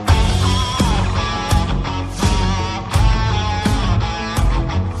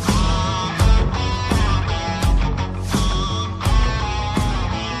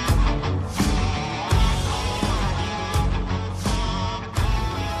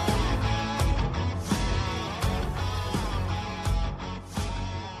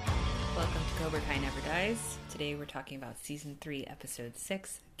Rise. Today we're talking about Season 3, Episode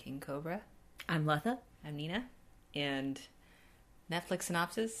 6, King Cobra. I'm Letha. I'm Nina. And Netflix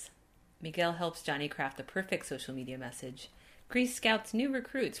synopsis. Miguel helps Johnny craft the perfect social media message. Kreese scouts new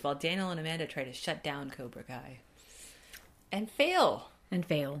recruits while Daniel and Amanda try to shut down Cobra Kai. And fail.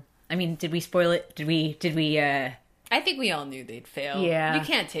 I mean, did we spoil it? Did we I think we all knew they'd fail. Yeah. You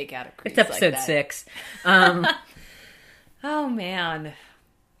can't take out a Kreese It's episode like that. 6. Oh, man.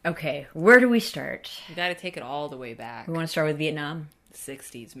 Okay, where do we start? You gotta take it all the way back. We want to start with Vietnam? The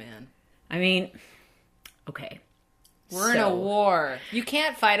 60s, man. I mean, okay. We're in a war. You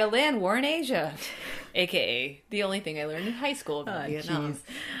can't fight a land war in Asia. AKA the only thing I learned in high school about Vietnam.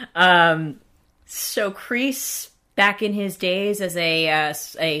 So Kreese, back in his days as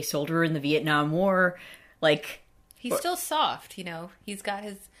a soldier in the Vietnam War, like... He's still soft, you know. He's got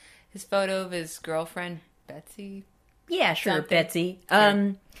his photo of his girlfriend, Betsy. Yeah, sure, Something. Betsy.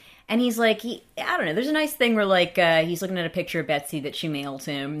 Sure. And he's like, I don't know, there's a nice thing where, like, he's looking at a picture of Betsy that she mailed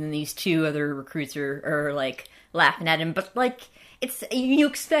him, and then these two other recruits are like, laughing at him, but, like, you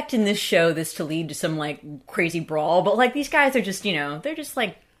expect in this show this to lead to some, like, crazy brawl, but, like, these guys are just, you know, they're just,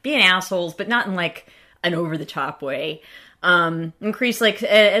 like, being assholes, but not in, like, an over-the-top way. And Kreese, like,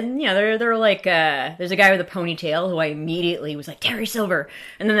 and, you know, they're like, there's a guy with a ponytail who I immediately was like, Terry Silver.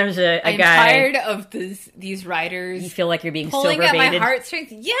 And then there's a I'm guy. tired of these writers You feel like you're being pulling silver at my baited.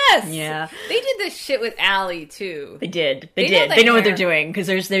 heartstrings. Yes! Yeah. They did this shit with Allie, too. They did. They They know did. the They know what hair. they're doing. Because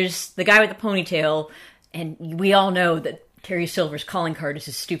there's the guy with the ponytail, and we all know that Terry Silver's calling card is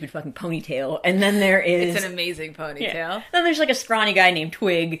his stupid fucking ponytail. And then there is... It's an amazing ponytail. Yeah. Then there's like a scrawny guy named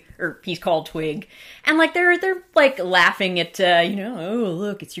Twig, or he's called Twig, and like they're like laughing at you know, oh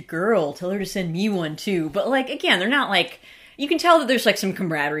look, it's your girl, tell her to send me one too. But like again, they're not like, you can tell that there's like some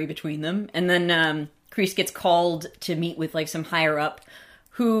camaraderie between them. And then Kreese gets called to meet with like some higher up,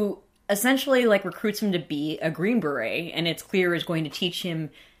 who essentially like recruits him to be a Green Beret, and it's clear is going to teach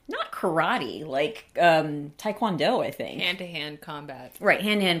him not karate, like taekwondo, I think. Hand-to-hand combat. Right,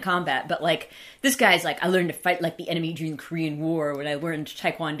 hand-to-hand combat, but, like, this guy's like, I learned to fight like the enemy during the Korean War when I learned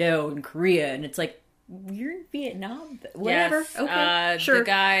taekwondo in Korea, and it's like, you're in Vietnam? Whatever. Yes. Okay, sure. The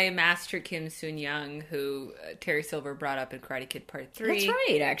guy, Master Kim Soon-young, who Terry Silver brought up in Karate Kid Part 3. That's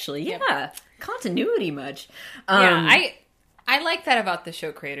right, actually, yeah. Continuity much. Yeah, I like that about the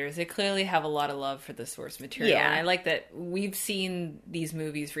show creators. They clearly have a lot of love for the source material. Yeah. And I like that we've seen these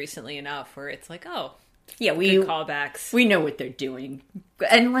movies recently enough where it's like, oh, Yeah, good callbacks. we know what they're doing.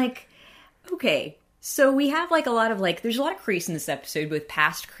 And, like, okay, so we have, like, a lot of, like, there's a lot of Kreese in this episode, with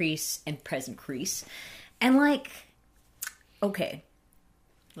past Kreese and present Kreese. And, like, okay,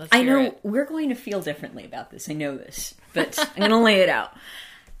 Let's I hear know it. we're going to feel differently about this. I know this, but I'm going to lay it out.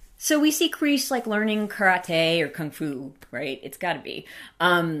 So we see Kreese like learning karate or kung fu, right? It's got to be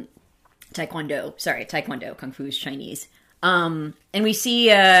taekwondo. Sorry, taekwondo. Kung fu is Chinese. And we see,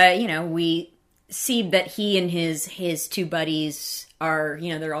 we see that he and his two buddies are,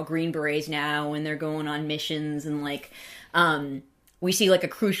 you know, they're all Green Berets now, and they're going on missions, and like, we see like a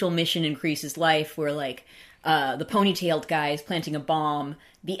crucial mission in Kreese's life where like, the ponytailed guy is planting a bomb.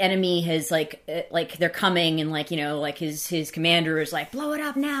 The enemy has like they're coming, and like, you know, like his commander is like, blow it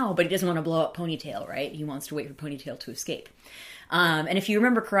up now, but he doesn't want to blow up Ponytail, right? He wants to wait for Ponytail to escape. And if you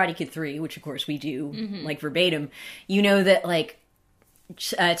remember Karate Kid 3, which of course we do, like verbatim, you know that like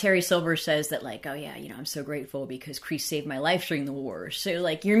Terry Silver says that like, oh yeah, you know, I'm so grateful because Kreese saved my life during the war. So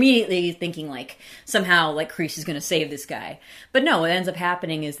like you're immediately thinking like somehow like Kreese is going to save this guy. But no, what ends up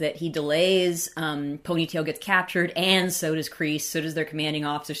happening is that he delays, Ponytail gets captured, and so does Kreese, so does their commanding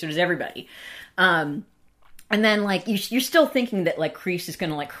officer, so does everybody. And then like you're still thinking that like Kreese is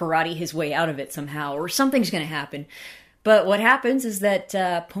going to like karate his way out of it somehow, or something's going to happen. But what happens is that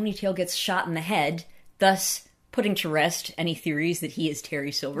Ponytail gets shot in the head, thus putting to rest any theories that he is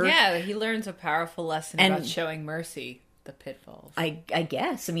Terry Silver. Yeah, he learns a powerful lesson And- about showing mercy, the pitfalls. I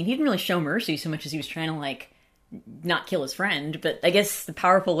guess. I mean, he didn't really show mercy so much as he was trying to, like, not kill his friend. But I guess the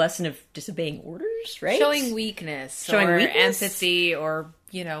powerful lesson of disobeying orders, right? Showing weakness, Showing or weakness? empathy, or,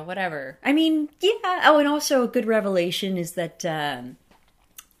 you know, whatever. I mean, yeah. Oh, and also a good revelation is that,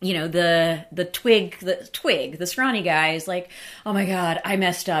 you know, the Twig, the scrawny guy is like, oh my god, I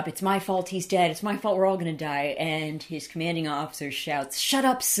messed up. It's my fault he's dead. It's my fault we're all gonna die. And his commanding officer shouts, shut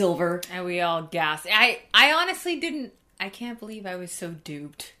up, Silver. And we all gasped. I honestly didn't. I can't believe I was so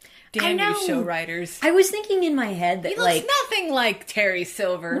duped. Damn I you, know. show writers. I was thinking in my head that, He looks like, nothing like Terry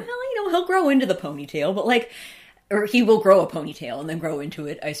Silver. well, you know, he'll grow into the ponytail, but, like, or he will grow a ponytail and then grow into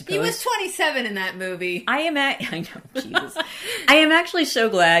it, I suppose. He was 27 in that movie. I know, Jesus. I am actually so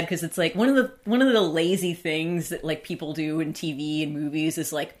glad, because it's like one of the lazy things that like people do in TV and movies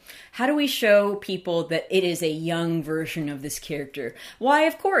is like, how do we show people that it is a young version of this character? Why,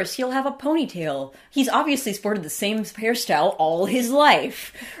 of course, he'll have a ponytail. He's obviously sported the same hairstyle all his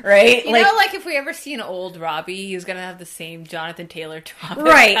life, right? You know, like if we ever see an old Robbie, he's gonna have the same Jonathan Taylor top.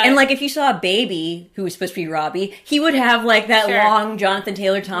 Right, and like if you saw a baby who was supposed to be Robbie, he would have like that long Jonathan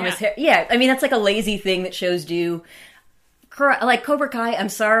Taylor Thomas hair. Yeah, I mean, that's like a lazy thing that shows do. Like Cobra Kai, I'm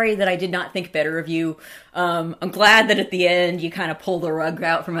sorry that I did not think better of you. I'm glad that at the end you kind of pull the rug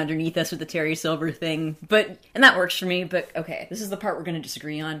out from underneath us with the Terry Silver thing, and that works for me. But okay, this is the part we're going to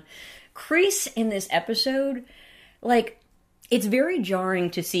disagree on. Kreese in this episode, like, it's very jarring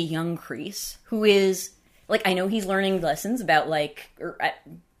to see young Kreese, who is like, I know he's learning lessons about like,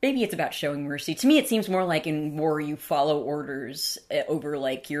 maybe it's about showing mercy. To me, it seems more like in war you follow orders over,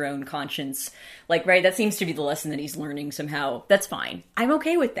 like, your own conscience. Like, right? That seems to be the lesson that he's learning somehow. That's fine. I'm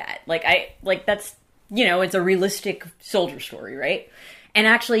okay with that. That's, it's a realistic soldier story, right? And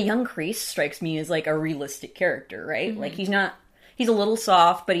actually, young Kreese strikes me as, like, a realistic character, right? Mm-hmm. Like, he's a little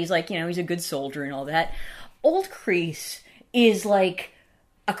soft, but he's, like, he's a good soldier and all that. Old Kreese is, like,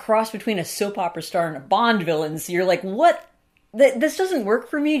 a cross between a soap opera star and a Bond villain. So you're like, what? This doesn't work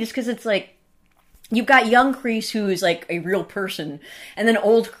for me, just because it's like, you've got young Kreese who's like a real person, and then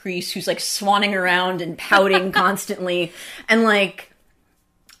old Kreese who's like swanning around and pouting constantly, and like,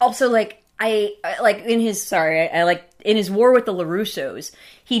 also like, I like in his war with the LaRussos,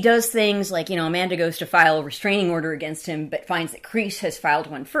 he does things like, Amanda goes to file a restraining order against him, but finds that Kreese has filed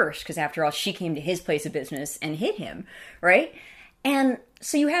one first, because after all, she came to his place of business and hit him, right? And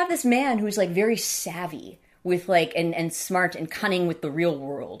so you have this man who's like very savvy with like, and smart and cunning with the real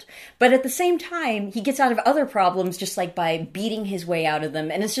world. But at the same time, he gets out of other problems just like by beating his way out of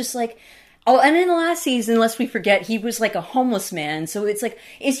them. And it's just like, and in the last season, lest we forget, he was like a homeless man. So it's like,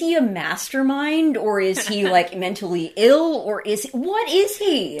 is he a mastermind, or is he like mentally ill, or what is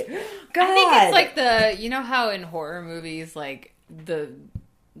he? God. I think it's like how in horror movies, like the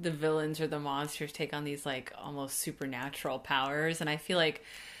villains or the monsters take on these like almost supernatural powers. And I feel like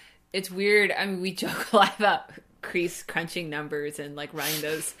it's weird. I mean, we joke a lot about Kreese crunching numbers and like running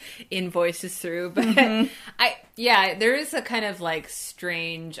those invoices through, but there is a kind of like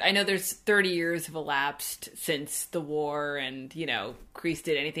strange. I know there's 30 years have elapsed since the war, and Kreese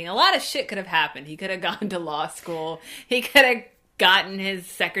did anything. A lot of shit could have happened. He could have gone to law school. He could have gotten his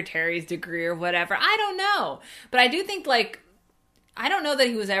secretary's degree or whatever. I don't know, but I do think like, I don't know that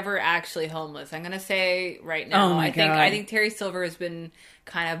he was ever actually homeless. I'm going to say right now, I think Terry Silver has been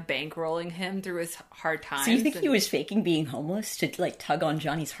kind of bankrolling him through his hard times. So you think he was faking being homeless to like tug on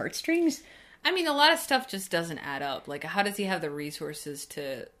Johnny's heartstrings? I mean, a lot of stuff just doesn't add up. Like, how does he have the resources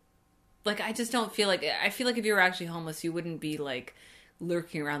to, like, I just don't feel like, I feel like if you were actually homeless, you wouldn't be like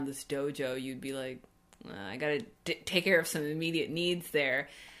lurking around this dojo. You'd be like, I got to take care of some immediate needs there.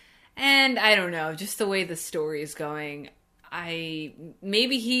 And I don't know, just the way the story is going,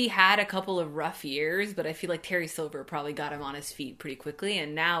 maybe he had a couple of rough years, but I feel like Terry Silver probably got him on his feet pretty quickly,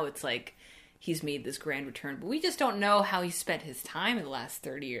 and now it's like he's made this grand return. But we just don't know how he spent his time in the last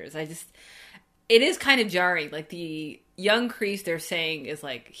 30 years. It is kind of jarring. Like, the young Kreese they're saying is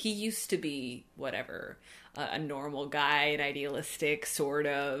like, he used to be whatever, a normal guy, and idealistic sort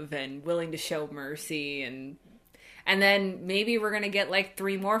of, and willing to show mercy, and then maybe we're going to get like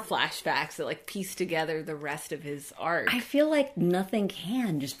 3 more flashbacks that like piece together the rest of his arc. I feel like nothing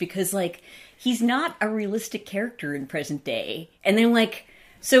can, just because like he's not a realistic character in present day. And then like,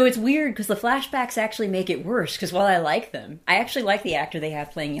 so it's weird because the flashbacks actually make it worse, because while I like them, I actually like the actor they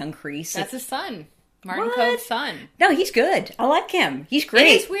have playing young Kreese. That's his son. Martin Coe's son. No, he's good. I like him. He's great.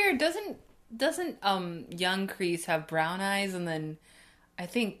 It is weird. Doesn't young Kreese have brown eyes, and then I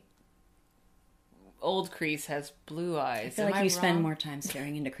think old Kreese has blue eyes? I feel like you spend more time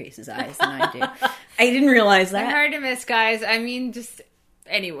staring into Kreese's eyes than I do. I didn't realize that. They're hard to miss, guys. I mean, just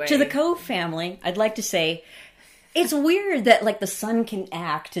anyway. To the Coe family, I'd like to say, it's weird that like the son can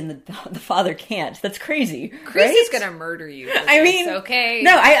act and the father can't. That's crazy. Kreese is gonna murder you. I mean, okay.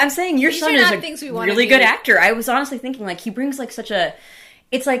 No, I'm saying your son is a really good actor. I was honestly thinking like he brings like such a.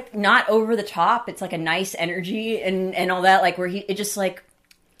 It's like not over the top. It's like a nice energy and all that. Like where it just like.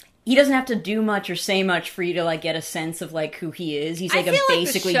 He doesn't have to do much or say much for you to like get a sense of like who he is. He's like a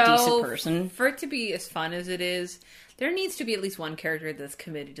basically decent person. For it to be as fun as it is, there needs to be at least one character that's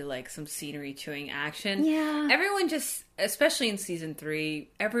committed to like some scenery chewing action. Yeah. Everyone just, especially in season 3,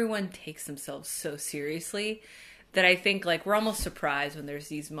 everyone takes themselves so seriously that I think like we're almost surprised when there's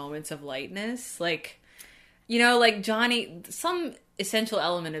these moments of lightness. Like, You know, like Johnny, some essential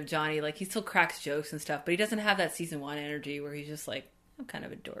element of Johnny, like he still cracks jokes and stuff, but he doesn't have that season 1 energy where he's just like, I'm kind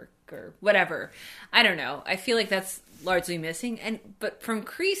of a dork or whatever. I don't know. I feel like that's largely missing. But from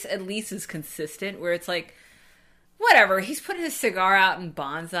Kreese, at least is consistent where it's like, whatever. He's putting his cigar out in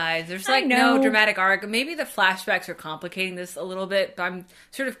bonsais. There's like no dramatic arc. Maybe the flashbacks are complicating this a little bit, but I'm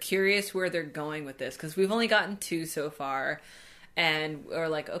sort of curious where they're going with this because we've only gotten 2 so far. And we're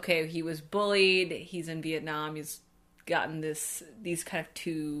like, okay, he was bullied. He's in Vietnam. He's gotten these kind of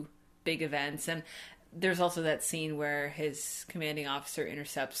 2 big events. And there's also that scene where his commanding officer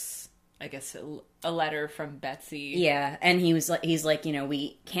intercepts, I guess, a letter from Betsy. Yeah, and he's like, you know,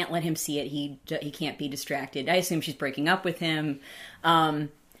 we can't let him see it. He can't be distracted. I assume she's breaking up with him. And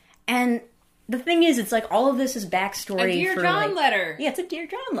the thing is, it's like all of this is backstory. A Dear John letter. Yeah, it's a Dear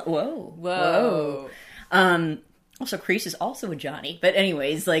John. Whoa. Also, Kreese is also a Johnny. But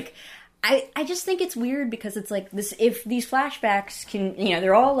anyways, like, I just think it's weird because it's like this, if these flashbacks can, you know,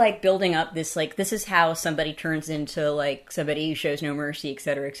 they're all like building up this, like, this is how somebody turns into like somebody who shows no mercy, et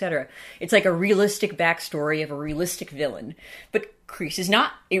cetera, et cetera. It's like a realistic backstory of a realistic villain. But Kreese is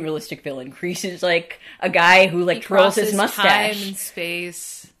not a realistic villain. Kreese is like a guy who like twirls his mustache. Time and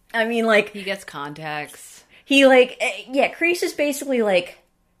space. I mean, like, he gets contacts. He like, yeah, Kreese is basically like,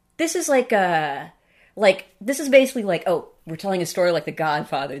 this is like this is basically like, oh, we're telling a story like The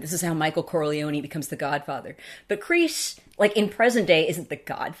Godfather. This is how Michael Corleone becomes the Godfather. But Kreese, like, in present day, isn't the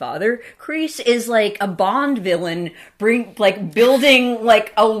Godfather. Kreese is like a Bond villain, building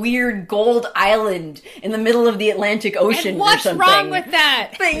like a weird gold island in the middle of the Atlantic Ocean or something. And what's wrong with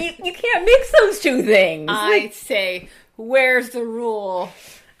that? But you can't mix those two things. I say, where's the rule?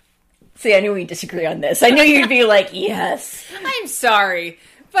 See, I knew we'd disagree on this. I knew you'd be like, yes. I'm sorry,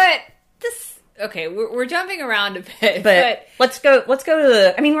 but this... Okay, we're jumping around a bit, but let's go to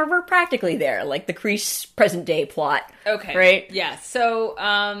the... I mean, we're practically there, like the Kreese present day plot. Okay. Right? Yeah,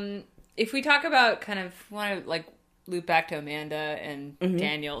 so if we talk about kind of... want to, like, loop back to Amanda and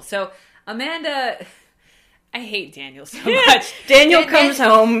Daniel. So, Amanda... I hate Daniel so much. Daniel comes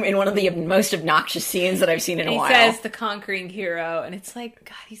home in one of the most obnoxious scenes that I've seen in a while. He says the conquering hero, and it's like,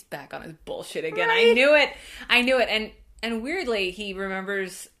 God, he's back on his bullshit again. Right? I knew it. And weirdly, he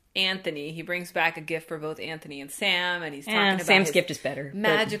remembers Anthony. He brings back a gift for both Anthony and Sam, and he's talking about Sam's his gift is better.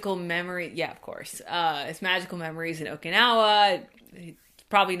 Magical memory. Yeah, of course. His magical memories in Okinawa. He's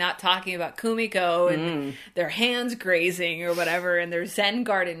probably not talking about Kumiko and their hands grazing or whatever, and their Zen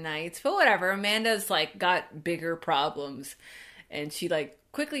garden nights. But whatever. Amanda's like got bigger problems, and she like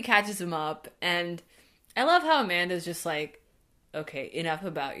quickly catches him up. And I love how Amanda's just like, okay, enough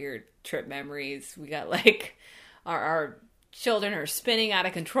about your trip memories. We got like our children are spinning out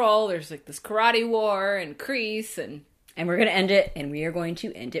of control. There's like this karate war and Kreese and we're going to end it, and we are going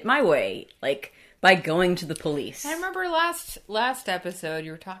to end it my way, like by going to the police. I remember last episode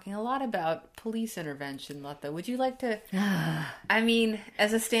you were talking a lot about police intervention, Letta. Would you like to I mean,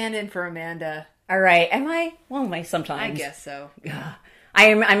 as a stand-in for Amanda. All right. Am I? Well, am I sometimes? I guess so.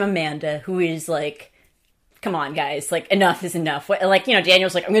 I'm Amanda, who is like, come on, guys. Like, enough is enough. Like, you know,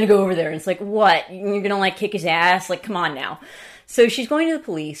 Daniel's like, I'm going to go over there. And it's like, what? You're going to, like, kick his ass? Like, come on now. So she's going to the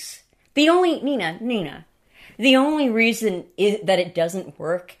police. Nina. The only reason that it doesn't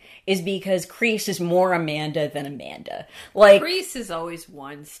work is because Kreese is more Amanda than Amanda. Like, Kreese is always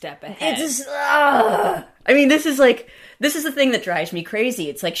one step ahead. I mean, this is the thing that drives me crazy.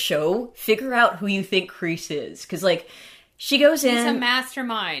 It's like, figure out who you think Kreese is. Because, like, she goes in... He's a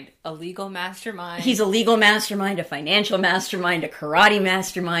mastermind. A legal mastermind. He's a legal mastermind, a financial mastermind, a karate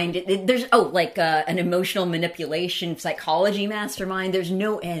mastermind. There's, an emotional manipulation, psychology mastermind. There's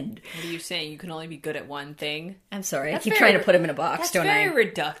no end. What are you saying? You can only be good at one thing? I'm sorry. I keep trying to put him in a box, don't I? That's very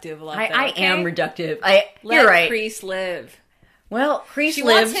reductive, Letta. I am reductive. You're right. Let Kreese live. Well, Kreese She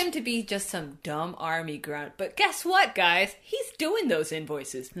lives... wants him to be just some dumb army grunt. But guess what, guys? He's doing those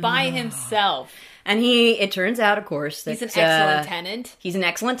invoices by himself. And it turns out, of course, that... He's an excellent tenant. He's an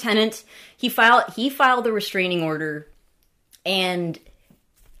excellent tenant. He filed the restraining order and,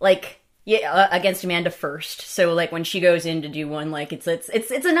 against Amanda first. So, like, when she goes in to do one, like, it's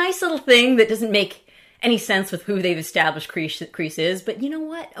a nice little thing that doesn't make any sense with who they've established Kreese is, but you know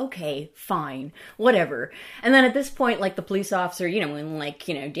what? Okay, fine, whatever. And then at this point, like, the police officer, you know, and like,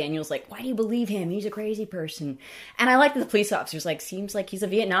 you know, Daniel's like, why do you believe him? He's a crazy person. And I like that the police officer's like, seems like he's a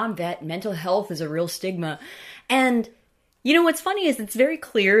Vietnam vet. Mental health is a real stigma. And, you know, what's funny is it's very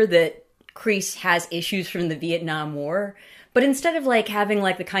clear that Kreese has issues from the Vietnam War, but instead of, like, having,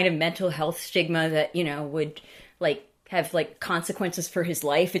 like, the kind of mental health stigma that, you know, would, like, have, like, consequences for his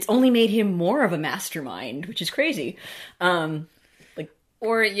life, it's only made him more of a mastermind, which is crazy.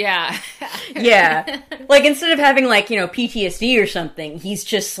 Or, yeah. Yeah. Like, instead of having, like, you know, PTSD or something, he's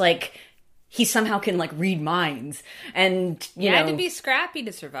just, like, he somehow can, like, read minds. And, you know. had to be scrappy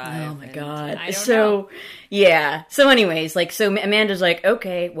to survive. Oh, my God. I don't know. Yeah. So, anyways, like, so Amanda's like,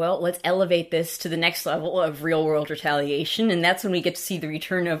 okay, well, let's elevate this to the next level of real-world retaliation. And that's when we get to see the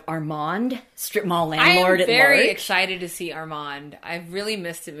return of Armand, strip mall landlord I am at large. very excited to see Armand. I've really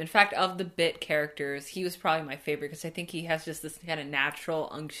missed him. In fact, of the bit characters, he was probably my favorite because I think he has just this kind of natural,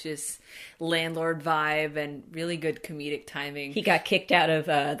 unctuous landlord vibe and really good comedic timing. He got kicked out of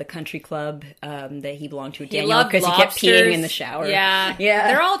the country club that he belonged to, He Daniel, loved because he kept lobsters. peeing in the shower. Yeah. Yeah.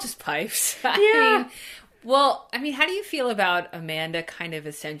 They're all just pipes. Yeah. I mean, how do you feel about Amanda kind of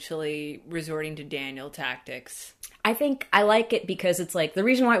essentially resorting to Daniel tactics? I think I like it because it's like the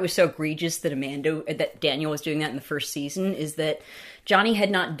reason why it was so egregious that Daniel was doing that in the first season is that Johnny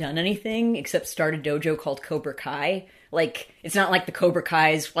had not done anything except start a dojo called Cobra Kai. Like, it's not like the Cobra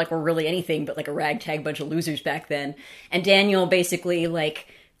Kais like were really anything but like a ragtag bunch of losers back then. And Daniel basically like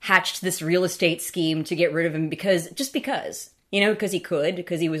hatched this real estate scheme to get rid of him because you know, because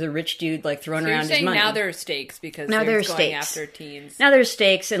he was a rich dude, like, throwing around his money. Now there are stakes because Now they're there are going stakes. after teens. Now there's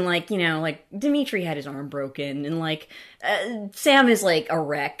stakes, and, like, you know, like, Dimitri had his arm broken, and, like, Sam is, like, a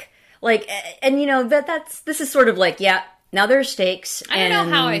wreck. Like, and, you know, this is sort of like, yeah, now there's stakes, I don't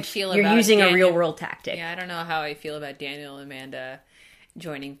know how I feel you're about using Daniel. a real-world tactic. Yeah, I don't know how I feel about Daniel and Amanda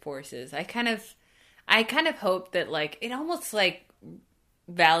joining forces. I kind of hope that, like, it almost, like,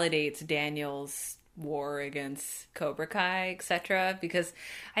 validates Daniel's war against Cobra Kai, etc. Because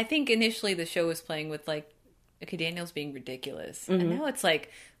I think initially the show was playing with, like, okay, Daniel's being ridiculous. Mm-hmm. And now it's like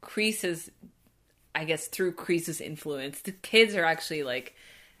Kreese's, I guess through Kreese's influence, the kids are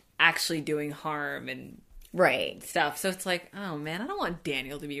actually doing harm and Right. stuff. So it's like, oh man, I don't want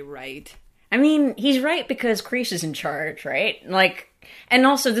Daniel to be right. I mean, he's right because Kreese is in charge, right? Like, and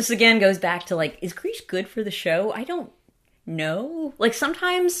also this again goes back to, like, is Kreese good for the show? I don't know. Like,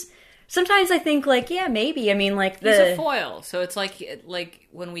 sometimes I think, like, yeah, maybe. I mean, like, He's a foil, so it's like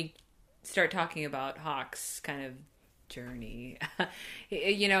when we start talking about Hawk's kind of journey,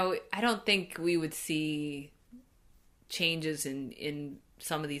 you know, I don't think we would see changes in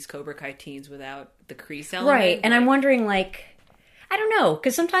some of these Cobra Kai teens without the Kreese element. Right, and I'm wondering, like, I don't know,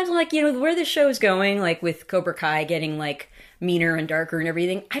 because sometimes I'm like, you know, where this show is going, like, with Cobra Kai getting, like, meaner and darker and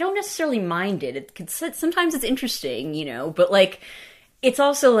everything, I don't necessarily mind it. Sometimes it's interesting, you know, but, like, it's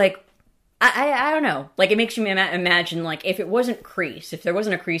also, like, I don't know. Like, it makes you imagine, like, if it wasn't Kreese, if there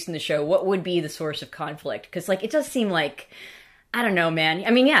wasn't a Kreese in the show, what would be the source of conflict? Because, like, it does seem like, I don't know, man. I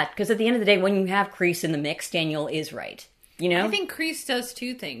mean, yeah, because at the end of the day, when you have Kreese in the mix, Daniel is right. You know? I think Kreese does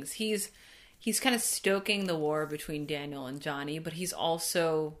two things. He's kind of stoking the war between Daniel and Johnny, but he's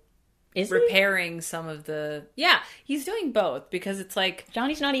also repairing some of the... Yeah, he's doing both, because it's like...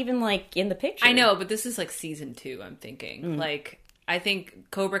 Johnny's not even, like, in the picture. I know, but this is, like, season 2, I'm thinking. Like, I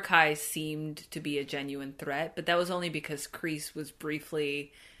think Cobra Kai seemed to be a genuine threat, but that was only because Kreese was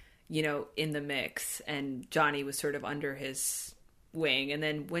briefly, you know, in the mix, and Johnny was sort of under his wing. And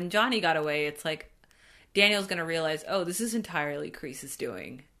then when Johnny got away, it's like, Daniel's going to realize, oh, this is entirely Kreese's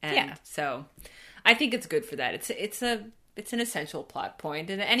doing. And yeah. So I think it's good for that. It's an essential plot point.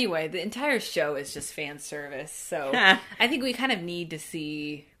 And anyway, the entire show is just fan service. So I think we kind of need to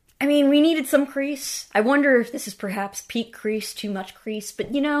see... I mean, we needed some Kreese. I wonder if this is perhaps peak Kreese, too much Kreese.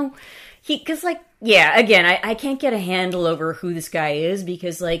 But, you know, because, like, yeah, again, I can't get a handle over who this guy is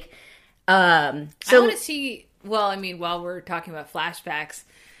because, like, so... I want to see, well, I mean, while we're talking about flashbacks,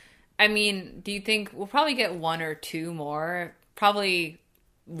 I mean, do you think we'll probably get one or two more? Probably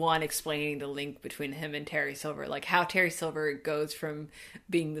one explaining the link between him and Terry Silver, like how Terry Silver goes from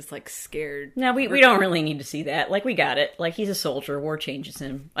being this, like, scared... No, we don't really need to see that. Like, we got it. Like, he's a soldier. War changes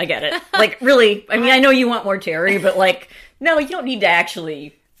him. I get it. Like, really, I mean, I know you want more Terry, but, like, no, you don't need to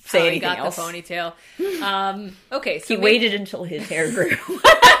actually say anything else. He got the ponytail. Okay, so... He waited until his hair grew.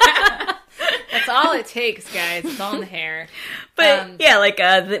 That's all it takes, guys. It's all in the hair. But, yeah, like,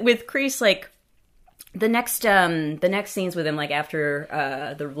 with Kreese, like, the next scenes with him, like, after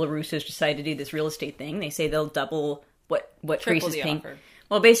the LaRussos decide to do this real estate thing, they say they'll double what Kreese is paying. Offer.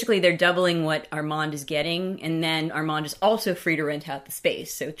 Well, basically, they're doubling what Armand is getting, and then Armand is also free to rent out the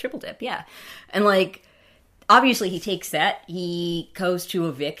space. So, triple dip, yeah. And, like, obviously he takes that. He goes to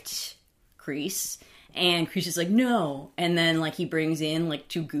evict Kreese, and Kreese is like, no. And then, like, he brings in, like,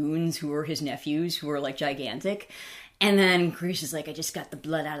 2 goons who are his nephews, who are, like, gigantic. And then Kreese is like, I just got the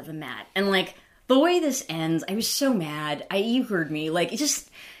blood out of the mat. And, like, the way this ends, I was so mad. You heard me. Like, it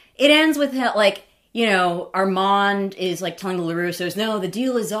ends with, like, you know, Armand is like telling the LaRussos, no, the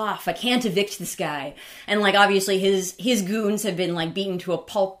deal is off. I can't evict this guy. And like, obviously his goons have been like beaten to a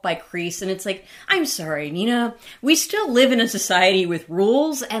pulp by Kreese. And it's like, I'm sorry, Nina, we still live in a society with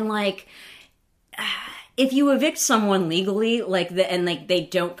rules. And like, if you evict someone legally, and they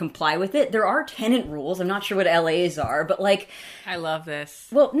don't comply with it, there are tenant rules. I'm not sure what LA's are, but like, I love this.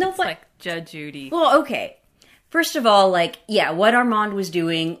 Well, no, it's but like Judge Judy. Well, okay. First of all, like, yeah, what Armand was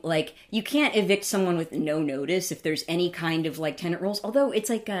doing, like, you can't evict someone with no notice if there's any kind of, like, tenant rules. Although it's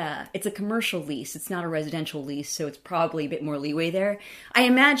like it's a commercial lease. It's not a residential lease, so it's probably a bit more leeway there. I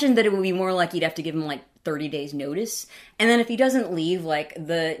imagine that it would be more like you'd have to give him, like, 30 days notice. And then if he doesn't leave, like,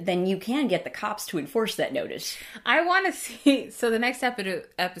 then you can get the cops to enforce that notice. I want to see, so the next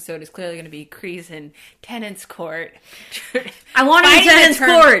episode is clearly going to be Kreese in tenants court. I want him in tenants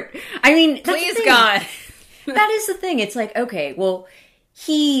court! I mean, please, God. That is the thing. It's like, okay, well,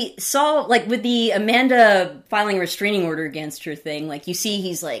 he saw, like, with the Amanda filing a restraining order against her thing, like, you see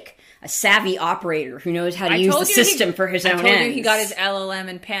he's, like, a savvy operator who knows how to use the system for his own ends. I told you he got his LLM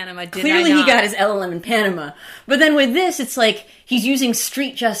in Panama, Clearly he got his LLM in Panama. But then with this, it's like, he's using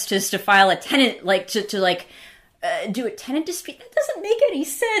street justice to file a tenant, like, to do a tenant dispute. That doesn't make any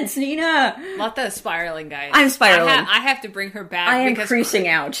sense, Nina. Lotta spiraling, guys. I'm spiraling. I have to bring her back. I am creasing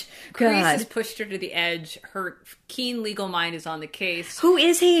out. Kreese has pushed her to the edge. Her keen legal mind is on the case. Who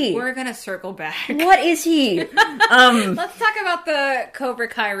is he? We're gonna circle back. What is he? Let's talk about the Cobra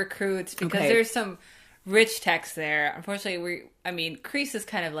Kai recruits, because there's some rich text there. Unfortunately, Kreese is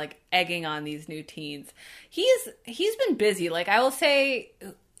kind of like egging on these new teens. He's been busy. Like, I will say,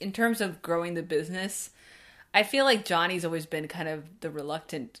 in terms of growing the business, I feel like Johnny's always been kind of the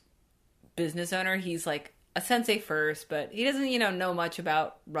reluctant business owner. He's like a sensei first, but he doesn't, know much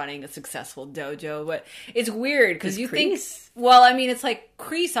about running a successful dojo. But it's weird because you think, well, it's like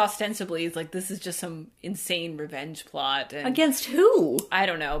Kreese ostensibly is like, this is just some insane revenge plot. And against who? I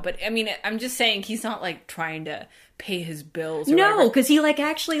don't know. But I'm just saying he's not like trying to pay his bills. No, because he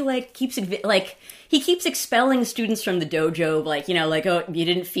keeps he keeps expelling students from the dojo. Oh, you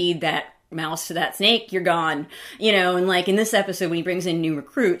didn't feed that mouse to that snake, you're gone. And like in this episode when he brings in new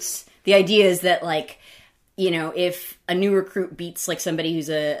recruits, the idea is that if a new recruit beats like somebody who's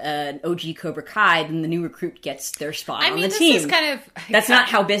an OG Cobra Kai, then the new recruit gets their spot on the team. Is kind of that's not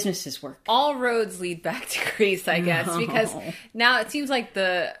how businesses work. All roads lead back to Kreese, I guess, because now it seems like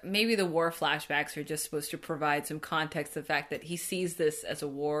maybe the war flashbacks are just supposed to provide some context to the fact that he sees this as a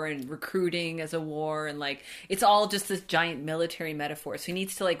war and recruiting as a war, and like it's all just this giant military metaphor. So he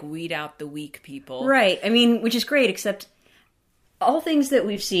needs to like weed out the weak people, right? Which is great, except all things that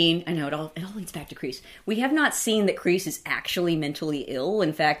we've seen, I know it all leads back to Kreese. We have not seen that Kreese is actually mentally ill.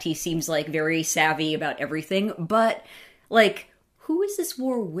 In fact, he seems like very savvy about everything. But like, who is this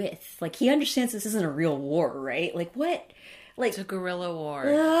war with? Like, he understands this isn't a real war, right? Like, what? Like, it's a guerrilla war.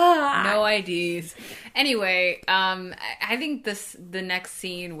 No IDs. Anyway, I think the next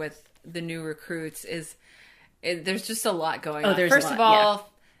scene with the new recruits there's just a lot going on. First of all. Yeah.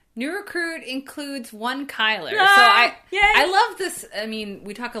 New recruit includes one Kyler. So I love this.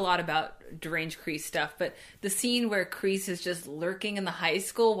 We talk a lot about deranged Kreese stuff, but the scene where Kreese is just lurking in the high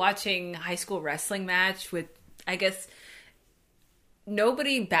school, watching high school wrestling match with, I guess,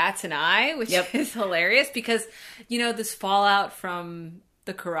 nobody bats an eye, which is hilarious because, this fallout from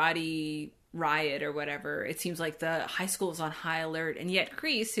the karate riot or whatever, it seems like the high school is on high alert. And yet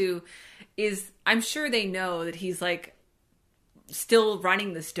Kreese, who is, I'm sure they know that he's like, still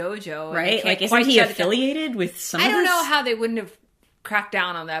running this dojo, right? Like, isn't he affiliated with some of this? I don't know how they wouldn't have cracked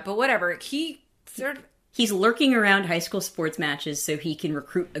down on that, but whatever. He's lurking around high school sports matches so he can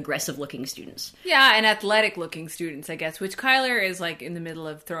recruit aggressive-looking students. Yeah, and athletic-looking students, I guess, which Kyler is, like, in the middle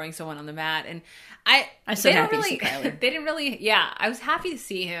of throwing someone on the mat, and I'm so happy to see Kyler. They didn't really, I was happy to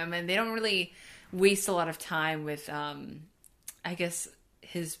see him, and they don't really waste a lot of time with, I guess,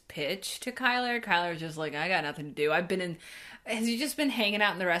 his pitch to Kyler. Kyler's just like, I got nothing to do. Has he just been hanging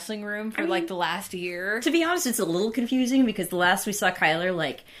out in the wrestling room for like the last year? To be honest, it's a little confusing because the last we saw Kyler,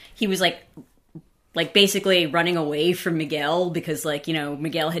 like, he was like basically running away from Miguel because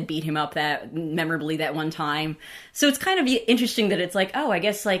Miguel had beat him up that memorably that one time. So it's kind of interesting that it's like, oh, I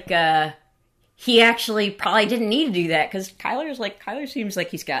guess he actually probably didn't need to do that because Kyler seems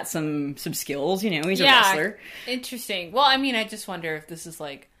like he's got some skills, he's a wrestler. Interesting. Well, I just wonder if this is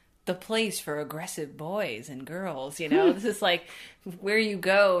like the place for aggressive boys and girls, This is like where you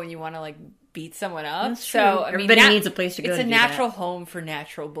go and you want to like beat someone up. That's true. So everybody needs a place to go. It's a natural home for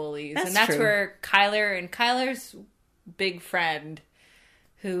natural bullies. That's true. Where Kyler's big friend,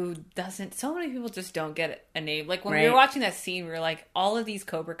 who doesn't, so many people just don't get a name. Like when Right. we were watching that scene, we were like, all of these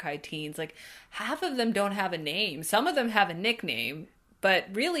Cobra Kai teens, like half of them don't have a name. Some of them have a nickname, but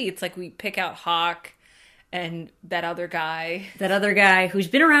really it's like we pick out Hawk and that other guy. That other guy who's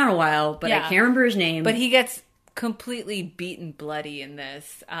been around a while, but I Yeah. can't remember his name. But he gets completely beaten bloody in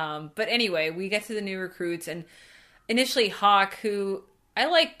this. But anyway, we get to the new recruits, and initially Hawk, who I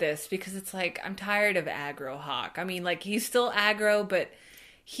like this because it's like, I'm tired of aggro Hawk. I mean, like, he's still aggro, but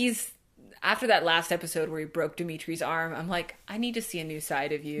he's, after that last episode where he broke Dimitri's arm, I'm like, I need to see a new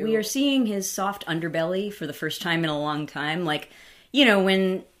side of you. We are seeing his soft underbelly for the first time in a long time. Like, you know,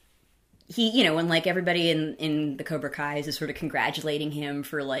 when when like everybody in the Cobra Kai's is sort of congratulating him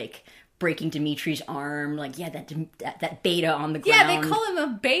for like breaking Dimitri's arm, like, yeah, that beta on the ground. Yeah, they call him a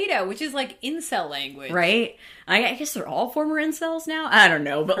beta, which is like incel language. Right? I guess they're all former incels now? I don't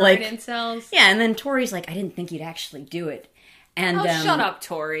know, but Current like... incels. Yeah, and then Tori's like, I didn't think you'd actually do it. And Oh, shut up,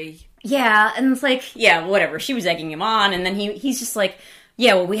 Tori. Yeah, and it's like, yeah, whatever. She was egging him on, and then he's just like,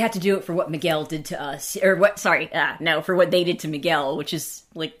 yeah, well, we had to do it for what Miguel did to us. Or what, for what they did to Miguel, which is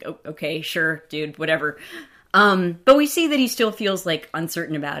like, okay, sure, dude, whatever. But we see that he still feels like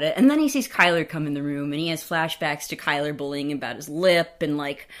uncertain about it. And then he sees Kyler come in the room, and he has flashbacks to Kyler bullying him about his lip, and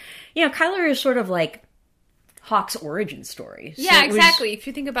like, you know, Kyler is sort of like Hawk's origin story. So Yeah, it was- exactly. If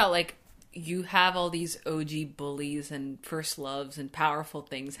you think about, like, you have all these OG bullies and first loves and powerful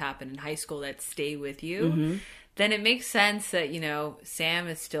things happen in high school that stay with you, then it makes sense that, you know, Sam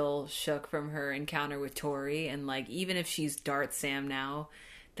is still shook from her encounter with Tori, and like, even if she's Dart Sam now,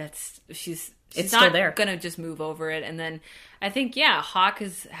 she's It's not still there. gonna just move over it. And then I think, yeah, Hawk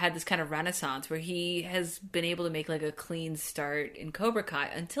has had this kind of renaissance where he has been able to make like a clean start in Cobra Kai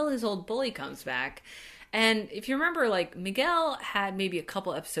until his old bully comes back. And if you remember, like, Miguel had maybe a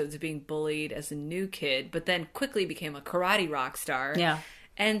couple episodes of being bullied as a new kid, but then quickly became a karate rock star. Yeah.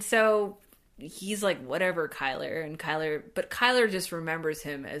 And so he's like, whatever, Kyler. But Kyler just remembers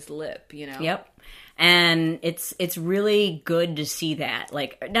him as Lip, you know? Yep. And it's really good to see that.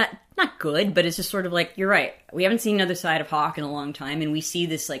 Like, not good, but it's just sort of like, you're right. We haven't seen another side of Hawk in a long time, and we see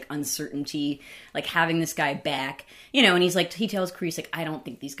this, like, uncertainty, like, having this guy back. You know, and he's like, he tells Kreese, like, I don't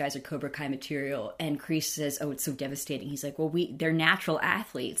think these guys are Cobra Kai material. And Kreese says, oh, it's so devastating. He's like, well, they're natural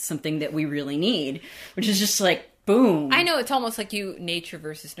athletes, something that we really need. Which is just like, boom. I know, it's almost like nature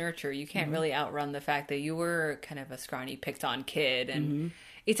versus nurture. You can't really outrun the fact that you were kind of a scrawny, picked-on kid. And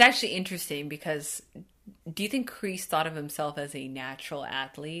it's actually interesting because do you think Kreese thought of himself as a natural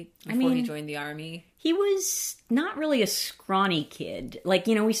athlete before he joined the army? He was not really a scrawny kid. Like,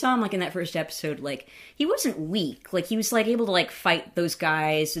 you know, we saw him, like, in that first episode, like, he wasn't weak. Like, he was, like, able to, like, fight those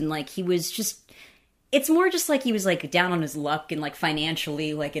guys, and, like, he was just... It's more just like he was, like, down on his luck and, like,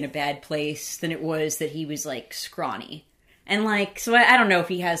 financially, like, in a bad place than it was that he was, like, scrawny. And, like, so I don't know if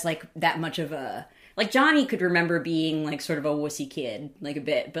he has, like, that much of a... Like, Johnny could remember being, like, sort of a wussy kid, like, a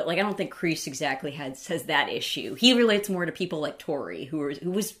bit. But, like, I don't think Kreese exactly has that issue. He relates more to people like Tori, who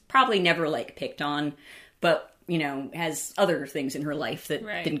was probably never, like, picked on, but, you know, has other things in her life that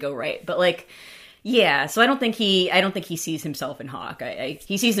didn't go right. But, like, yeah, so I don't think he sees himself in Hawk.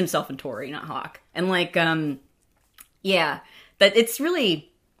 He sees himself in Tori, not Hawk. And, like, yeah, but it's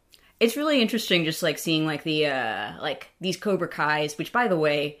really interesting just, like, seeing, like, the, like, these Cobra Kais, which, by the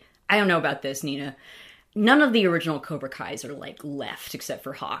way... I don't know about this, Nina. None of the original Cobra Kais are, like, left except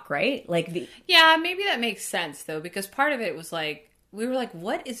for Hawk, right? Like, Yeah, maybe that makes sense, though, because part of it was, like, we were like,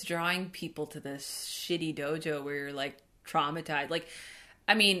 what is drawing people to this shitty dojo where you're, like, traumatized? Like,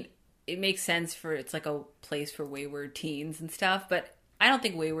 I mean, it makes sense it's, like, a place for wayward teens and stuff, but I don't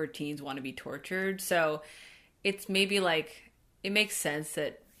think wayward teens want to be tortured, so it's maybe, like, it makes sense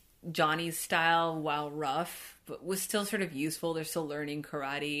that Johnny's style, while rough, but was still sort of useful. They're still learning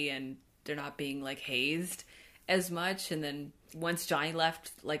karate and they're not being like hazed as much. And then once Johnny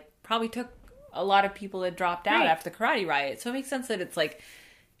left, like, probably took a lot of people that dropped out after the karate riot. So it makes sense that it's like,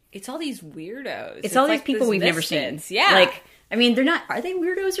 it's all these weirdos. It's all these like people we've never misfits. seen. Yeah. Like, I mean, are they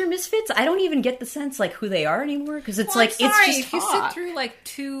weirdos or misfits? I don't even get the sense, like, who they are anymore. Because it's Well, like, I'm sorry, it's just if you Hawk. sit through like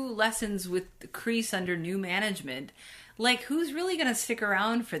 2 lessons with Kreese under new management, like, who's really going to stick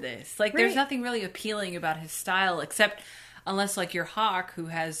around for this? Like, there's Right. nothing really appealing about his style, except unless, like, you're Hawk, who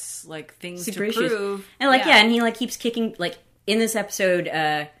has, like, things Super to issues. prove. And, like, yeah, and he, like, keeps kicking, like, in this episode,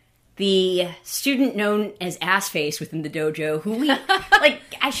 the student known as Assface within the dojo, who we, like,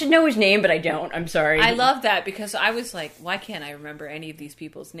 I should know his name, but I don't. I'm sorry. I love that because I was like, why can't I remember any of these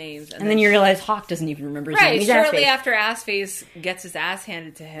people's names? And then you realize Hawk doesn't even remember his name. He's shortly Assface. after Assface gets his ass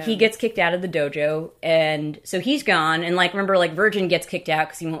handed to him. He gets kicked out of the dojo, and so he's gone. And, like, remember, like, Virgin gets kicked out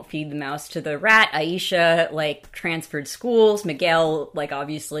because he won't feed the mouse to the rat. Aisha, like, transferred schools. Miguel, like,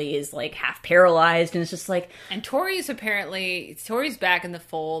 obviously is, like, half paralyzed, and it's just like... And Tori's back in the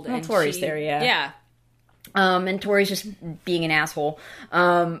fold. Well, and Tori's there, yeah. Yeah. And Tori's just being an asshole.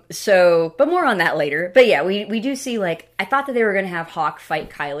 But more on that later. But yeah, we do see, like, I thought that they were going to have Hawk fight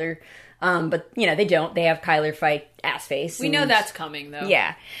Kyler. But, you know, they don't. They have Kyler fight Assface. We know that's coming, though.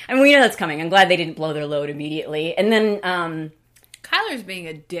 Yeah. I mean, we know that's coming. I'm glad they didn't blow their load immediately. And then, Kyler's being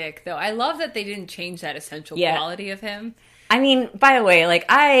a dick, though. I love that they didn't change that essential quality of him. I mean, by the way, like,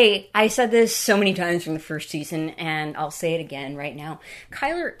 I said this so many times from the first season, and I'll say it again right now.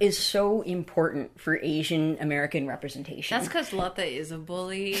 Kyler is so important for Asian American representation. That's because Lutta is a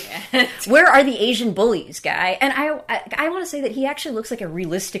bully. Where are the Asian bullies, guy? And I want to say that he actually looks like a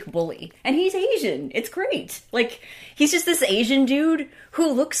realistic bully. And he's Asian. It's great. Like, he's just this Asian dude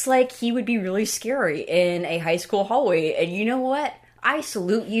who looks like he would be really scary in a high school hallway. And you know what? I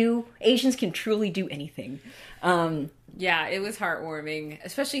salute you. Asians can truly do anything. Yeah, it was heartwarming,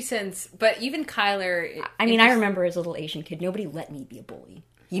 especially since... But even Kyler... I remember as a little Asian kid, nobody let me be a bully.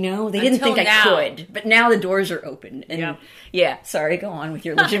 You know? They didn't think now. I could. But now the doors are open. And yeah, sorry, go on with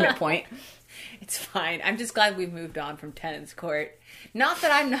your legitimate point. It's fine. I'm just glad we've moved on from Tenants Court. Not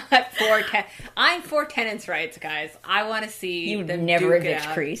that I'm not for... I'm for tenants' rights, guys. I want to see You would them never duke it evict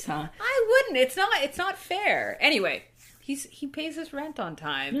out. Kreese, huh? I wouldn't. It's not fair. Anyway, he pays his rent on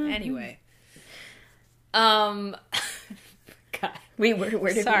time. Mm-hmm. Anyway. God. Wait,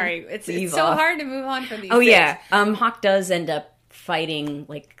 where did Sorry, we it's leave so off? hard to move on from these. Oh things. yeah, Hawk does end up fighting,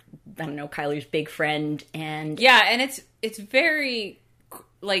 like, I don't know, Kyler's big friend, and yeah, and it's very,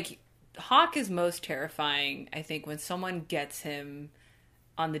 like, Hawk is most terrifying, I think, when someone gets him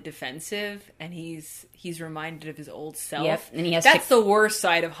on the defensive and he's reminded of his old self. Yep, and he has That's the worst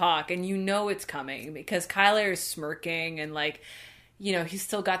side of Hawk, and you know it's coming because Kyler is smirking and, like, you know, he's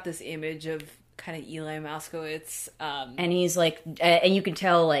still got this image of kind of Eli Moskowitz. And he's like, and you can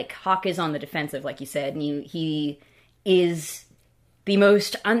tell, like, Hawk is on the defensive, like you said, and he is the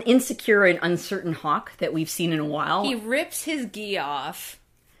most insecure and uncertain Hawk that we've seen in a while. He rips his gi off.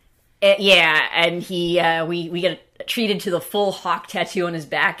 Yeah, and he we get treated to the full Hawk tattoo on his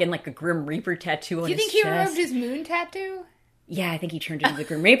back and, like, a Grim Reaper tattoo on his chest. Do you think he removed his moon tattoo? Yeah, I think he turned into the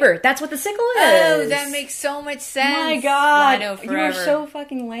Grim Reaper. That's what the sickle is. Oh, that makes so much sense. My God, Wano forever. you are so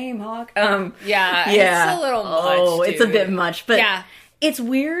fucking lame, Hawk. Yeah, it's a little much. Oh, dude. it's a bit much, but yeah, it's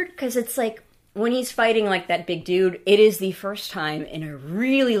weird because it's like when he's fighting like that big dude. It is the first time in a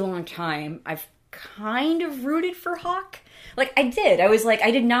really long time I've kind of rooted for Hawk. Like, I did. I was like,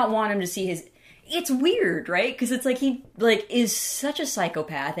 I did not want him to see his. It's weird, right? Because it's like he, like, is such a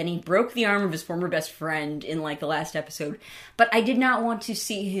psychopath, and he broke the arm of his former best friend in, like, the last episode. But I did not want to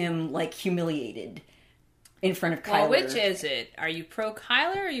see him, like, humiliated in front of Kyler. Well, which is it? Are you pro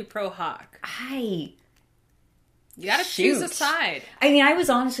Kyler or are you pro Hawk? You gotta choose a side. I mean, I was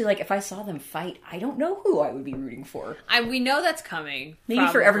honestly like, if I saw them fight, I don't know who I would be rooting for. We know that's coming. Maybe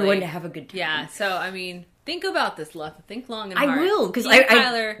probably. for everyone to have a good time. Yeah, so, I mean... Think about this, Left. Think long and I hard. will, because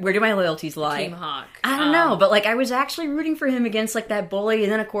Kyler, where do my loyalties lie? Team Hawk. I don't know, but, like, I was actually rooting for him against, like, that bully,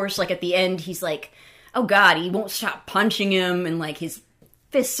 and then, of course, like, at the end, he's like, oh God, he won't stop punching him, and, like, his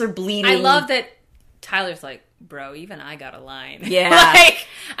fists are bleeding. I love that Tyler's like, bro, even I got a line. Yeah. Like,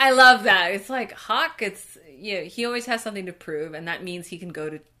 I love that. It's like, Hawk, he always has something to prove, and that means he can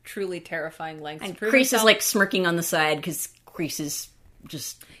go to truly terrifying lengths to prove Kreese himself. is, like, smirking on the side, because Kreese is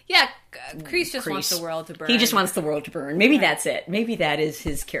just... Yeah, Kreese just wants the world to burn. He just wants the world to burn. Maybe that's it. Maybe that is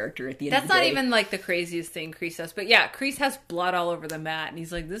his character at the end of the day. That's not even, like, the craziest thing Kreese does. But yeah, Kreese has blood all over the mat, and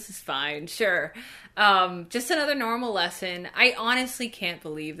he's like, this is fine, sure. Just another normal lesson. I honestly can't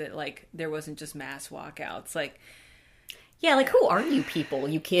believe that, like, there wasn't just mass walkouts. Like... Yeah, like, who are you people,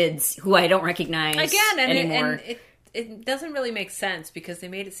 you kids, who I don't recognize anymore? It doesn't really make sense, because they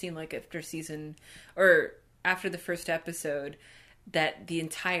made it seem like after the first episode... that the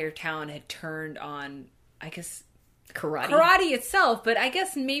entire town had turned on, I guess, karate itself, but I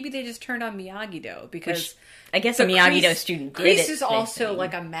guess maybe they just turned on Miyagi-Do, because... I guess a Miyagi-Do student did it. Kreese is also,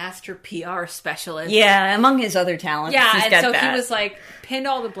 like, a master PR specialist. Yeah, among his other talents. Yeah, he's and got so that. he was, like, pinned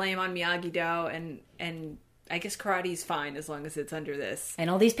all the blame on Miyagi-Do, and I guess karate's fine as long as it's under this.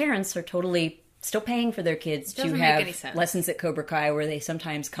 And all these parents are totally still paying for their kids to Doesn't make any have sense. lessons at Cobra Kai where they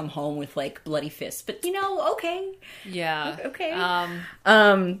sometimes come home with like bloody fists. But okay. Yeah. Okay.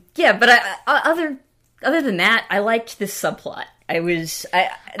 Yeah, but other than that, I liked this subplot. I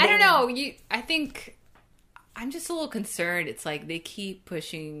don't know. I think I'm just a little concerned. It's like they keep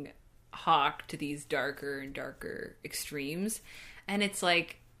pushing Hawk to these darker and darker extremes, and it's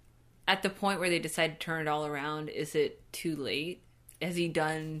like at the point where they decide to turn it all around, is it too late? Has he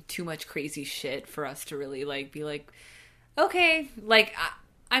done too much crazy shit for us to really like be like, okay, like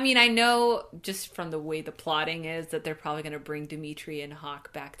I mean, I know just from the way the plotting is that they're probably going to bring Dimitri and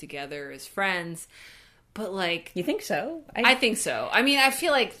Hawk back together as friends. But, like... You think so? I think so. I mean, I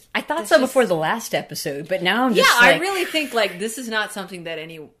feel like... I thought so before the last episode, but now I'm just I really think, like, this is not something that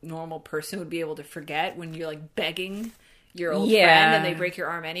any normal person would be able to forget when you're, like, begging your old friend and they break your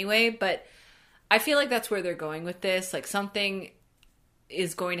arm anyway. But I feel like that's where they're going with this. Like, something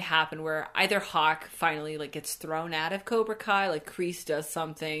is going to happen where either Hawk finally, like, gets thrown out of Cobra Kai, like, Kreese does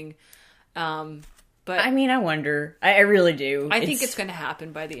something. But... I mean, I wonder. I really do. I think it's going to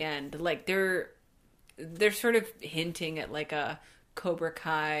happen by the end. Like, they're sort of hinting at like a Cobra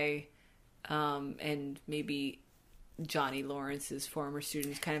Kai and maybe Johnny Lawrence's former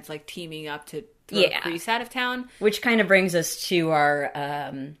students kind of like teaming up to throw Kreese out of town. Which kind of brings us to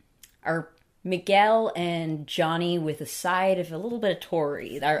our Miguel and Johnny with a side of a little bit of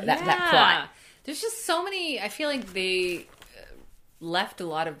Tori. That plot. There's just so many. I feel like they left a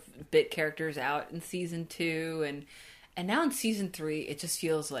lot of bit characters out in season 2 and now in season 3 it just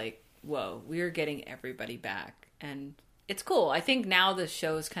feels like, whoa, we are getting everybody back. And it's cool. I think now the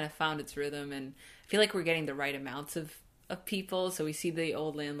show has kind of found its rhythm, and I feel like we're getting the right amounts of people. So we see the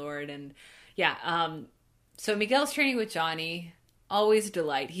old landlord, and so Miguel's training with Johnny, always a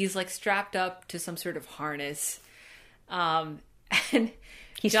delight. He's like strapped up to some sort of harness. And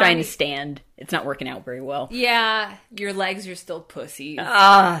he's trying to stand. It's not working out very well. Yeah, your legs are still pussies.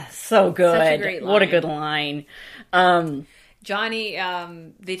 So good. Such a great line. What a good line. Johnny,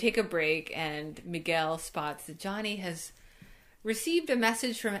 they take a break, and Miguel spots that Johnny has received a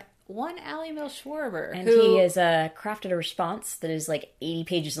message from one Allie Mills-Schwarber. And he has crafted a response that is like 80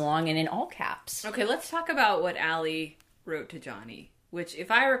 pages long and in all caps. Okay, let's talk about what Allie wrote to Johnny, which, if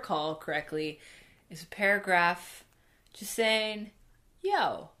I recall correctly, is a paragraph just saying,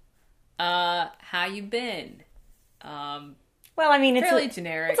 yo, how you been? Well, I mean, it's fairly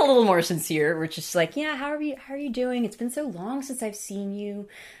generic. It's a little more sincere. We're just like, yeah, how are you doing? It's been so long since I've seen you.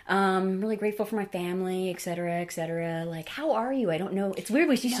 I'm really grateful for my family, etc., etc. Like, how are you? I don't know. It's weird.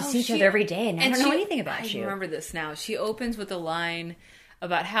 We used to see each other every day, and I don't know anything about you. I remember this now. She opens with a line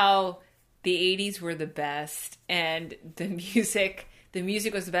about how the 80s were the best, and the music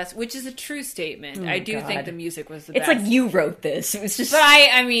was the best, which is a true statement. I do think the music was the best. It's like you wrote this. It was just... But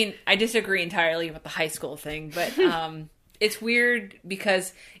I mean, I disagree entirely with the high school thing, but... It's weird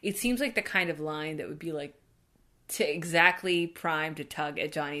because it seems like the kind of line that would be like to exactly prime to tug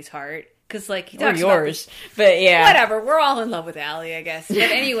at Johnny's heart. Because like he talks about yours, but yeah, whatever. We're all in love with Allie, I guess. But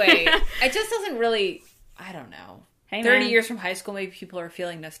anyway, it just doesn't really. I don't know. Hey, 30 years from high school, maybe people are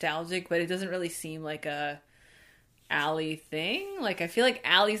feeling nostalgic, but it doesn't really seem like a Allie thing. Like I feel like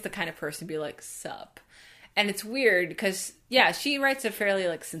Allie's the kind of person to be like sup, and it's weird because she writes a fairly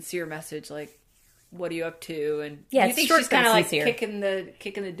like sincere message like, what are you up to? And yeah, you think she's kind of like kicking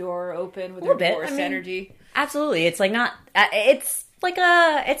the door open with her divorced energy? Absolutely. It's like not. It's like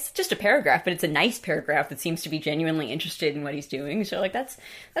it's just a paragraph, but it's a nice paragraph that seems to be genuinely interested in what he's doing. So like that's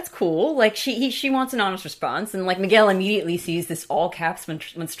cool. Like she wants an honest response, and like Miguel immediately sees this all caps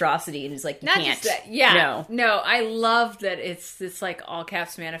monstrosity and is like, you not can't. Just that. Yeah, no. I love that it's this like all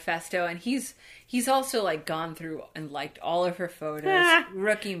caps manifesto, and he's also, like, gone through and liked all of her photos.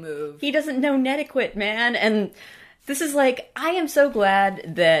 Rookie move. He doesn't know netiquette, man. And this is, like, I am so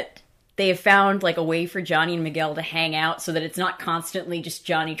glad that they have found, like, a way for Johnny and Miguel to hang out so that it's not constantly just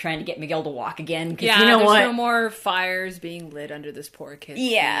Johnny trying to get Miguel to walk again. Yeah, you know there's what? no more fires being lit under this poor kid's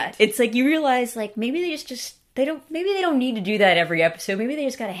feet. It's like you realize, like, maybe they just they don't need to do that every episode. Maybe they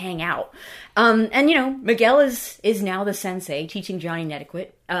just gotta hang out. And you know, Miguel is now the sensei teaching Johnny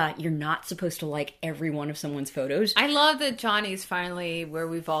netiquette. You're not supposed to like every one of someone's photos. I love that Johnny's finally where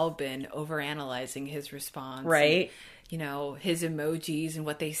we've all been overanalyzing his response. Right. And, you know, his emojis and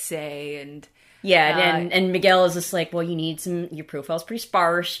what they say and and Miguel is just like, well, you need your profile's pretty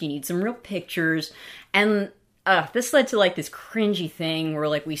sparse, you need some real pictures. And this led to like this cringy thing where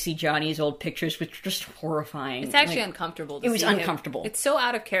like we see Johnny's old pictures, which are just horrifying. It's actually uncomfortable to see. It was uncomfortable. It's so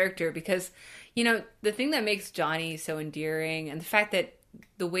out of character because, you know, the thing that makes Johnny so endearing and the fact that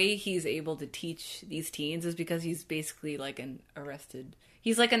the way he's able to teach these teens is because he's basically like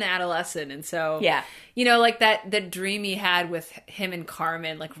he's like an adolescent. And so, Yeah. you know, like that dream he had with him and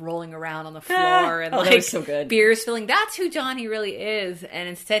Carmen, like rolling around on the floor and that like was so good. beers filling. That's who Johnny really is. And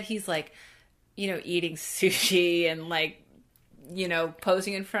instead he's like, you know, eating sushi and like, you know,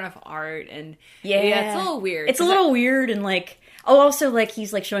 posing in front of art. And it's a little weird. It's a little weird and like, also like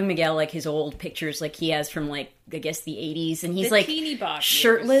he's like showing Miguel like his old pictures like he has from like I guess the 80s, and he's The like teeny bop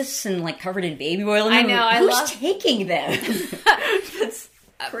shirtless and like covered in baby oil. And I know, I who's love- taking them? That's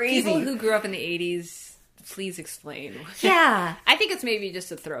crazy. People who grew up in the 80s, please explain. Yeah. I think it's maybe just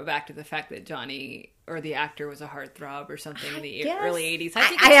a throwback to the fact that Johnny or the actor was a heartthrob or something in the early 80s.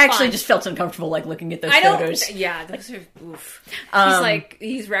 I actually just felt uncomfortable like looking at those photos. Yeah, those are oof. Um,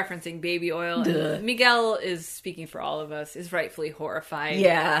 He's referencing baby oil. And Miguel is speaking for all of us. Is rightfully horrified.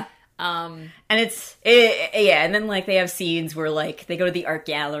 Yeah. And and then like they have scenes where like they go to the art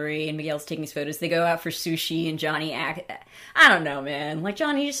gallery and Miguel's taking his photos. They go out for sushi and Johnny I don't know, man. Like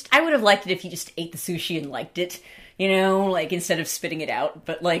Johnny I would have liked it if he just ate the sushi and liked it, you know, like instead of spitting it out.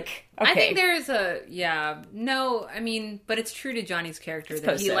 But like, okay. I think there's but it's true to Johnny's character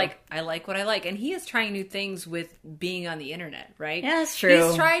that he I like what I like, and he is trying new things with being on the internet, right? Yeah, that's true.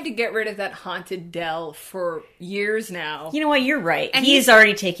 He's tried to get rid of that haunted Dell for years now. You know what? You're right. And he's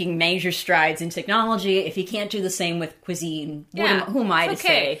already taking major strides in technology. If he can't do the same with cuisine, who am I to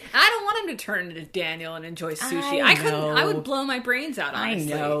say? I don't want him to turn into Daniel and enjoy sushi. I couldn't. know. I would blow my brains out.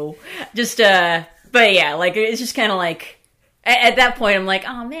 Honestly. I know. Just but yeah, like it's just kind of like. At that point, I'm like,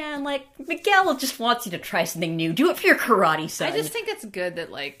 oh man, like Miguel just wants you to try something new. Do it for your karate son. I just think it's good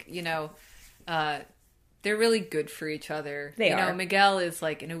that, like, you know, they're really good for each other. They you are. know, Miguel is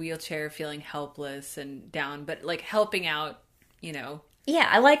like in a wheelchair, feeling helpless and down, but like helping out. You know. Yeah,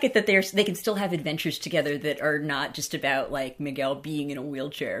 I like it that they can still have adventures together that are not just about like Miguel being in a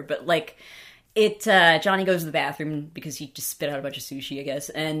wheelchair, but like. Johnny goes to the bathroom because he just spit out a bunch of sushi, I guess,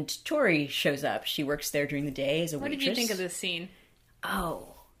 and Tori shows up. She works there during the day as a waitress. What did you think of this scene?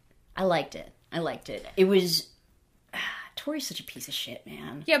 Oh, I liked it. It was... Tori's such a piece of shit,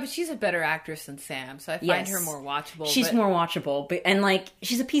 man. Yeah, but she's a better actress than Sam, so I find her more watchable. She's more watchable, and like,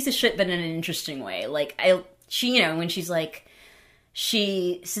 she's a piece of shit, but in an interesting way. Like, she, you know, when she's like...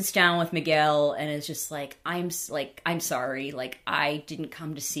 She sits down with Miguel and is just like, I'm sorry, like, I didn't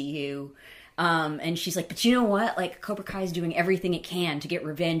come to see you. And she's like, but you know what? Like, Cobra Kai is doing everything it can to get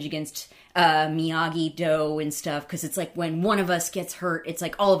revenge against Miyagi-Do and stuff. Because it's like when one of us gets hurt, it's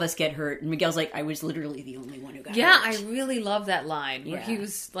like all of us get hurt. And Miguel's like, I was literally the only one who got hurt. Yeah, I really love that line where he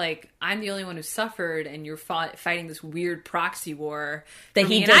was like, I'm the only one who suffered, and you're fighting this weird proxy war that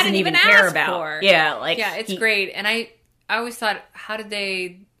he doesn't even care about. For. Yeah, like it's great. And I always thought, how did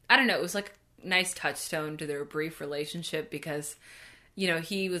they? I don't know. It was like a nice touchstone to their brief relationship because. You know,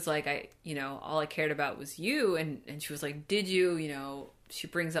 he was like, all I cared about was you. And she was like, did you? You know, she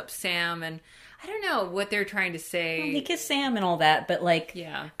brings up Sam. And I don't know what they're trying to say. Well, he kissed Sam and all that. But, like,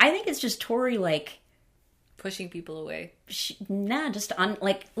 I think it's just Tori, like... pushing people away.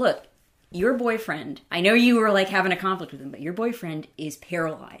 Look, your boyfriend, I know you were, like, having a conflict with him, but your boyfriend is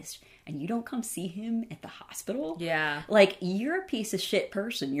paralyzed. And you don't come see him at the hospital? Yeah. Like, you're a piece of shit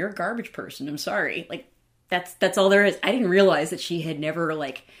person. You're a garbage person. I'm sorry. Like... That's all there is. I didn't realize that she had never,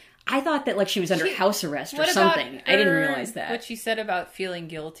 like... I thought that, like, she was under house arrest or something. I didn't realize that. What she said about feeling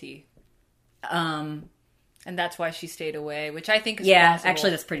guilty. And that's why she stayed away, which I think is plausible. Actually,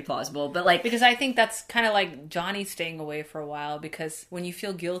 that's pretty plausible. But, like... Because I think that's kind of like Johnny staying away for a while, because when you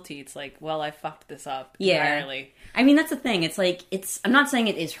feel guilty, it's like, well, I fucked this up entirely. I mean, that's the thing. It's like, I'm not saying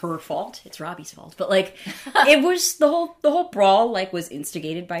it is her fault. It's Robbie's fault. But, like, it was... The whole brawl, like, was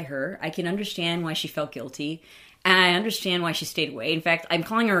instigated by her. I can understand why she felt guilty. And I understand why she stayed away. In fact, I'm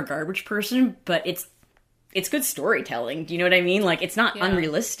calling her a garbage person, but it's good storytelling. Do you know what I mean? Like, it's not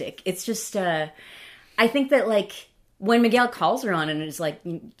unrealistic. It's just... I think that, like, when Miguel calls her on it and is like,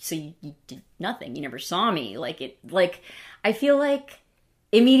 so you did nothing, you never saw me, I feel like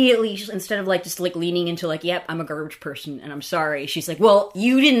immediately, instead of, like, just, like, leaning into, like, yep, I'm a garbage person and I'm sorry, she's like, well,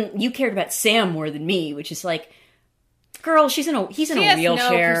 you cared about Sam more than me, which is like, girl, he's in a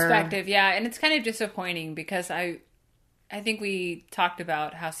wheelchair. No perspective, and it's kind of disappointing because I think we talked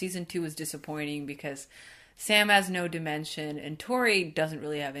about how season 2 was disappointing because Sam has no dimension, and Tori doesn't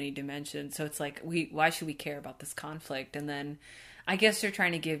really have any dimension. So it's like, why should we care about this conflict? And then I guess they're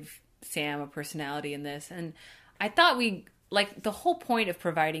trying to give Sam a personality in this. And I thought the whole point of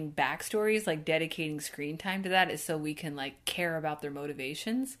providing backstories, like dedicating screen time to that, is so we can, like, care about their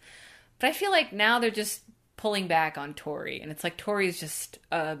motivations. But I feel like now they're just pulling back on Tori, and it's like Tori's just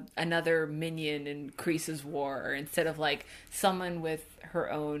another minion in Kreese's war, instead of like someone with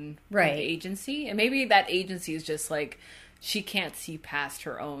her own Right. agency. And maybe that agency is just like she can't see past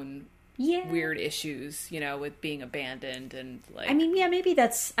her own weird issues, you know, with being abandoned and like. I mean, yeah, maybe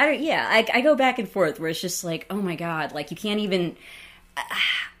that's. I go back and forth where it's just like, oh my god, like you can't even.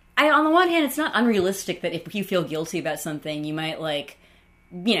 On the one hand, it's not unrealistic that if you feel guilty about something, you might like.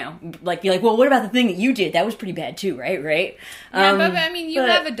 You know, like be like, well, what about the thing that you did? That was pretty bad too, right? Yeah, but I mean, you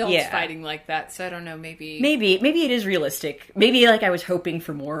have adults fighting like that, so I don't know. Maybe it is realistic. Maybe like I was hoping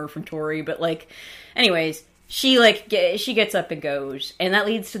for more from Tori, but like, anyways, she gets up and goes, and that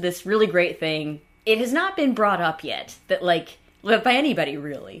leads to this really great thing. It has not been brought up yet that like by anybody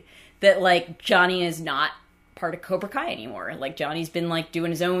really that like Johnny is not part of Cobra Kai anymore. Like Johnny's been like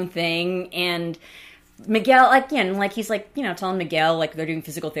doing his own thing, and Miguel, like, yeah, like he's like, you know, telling Miguel like they're doing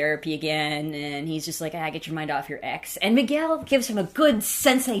physical therapy again, and he's just like, get your mind off your ex. And Miguel gives him a good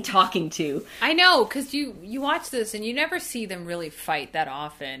sensei talking to. I know, because you watch this and you never see them really fight that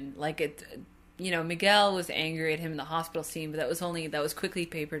often. Like it, you know, Miguel was angry at him in the hospital scene, but that was quickly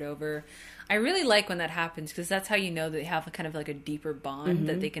papered over. I really like when that happens because that's how you know they have a kind of like a deeper bond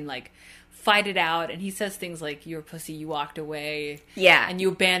that they can like fight it out. And he says things like, "You're a pussy, you walked away, and you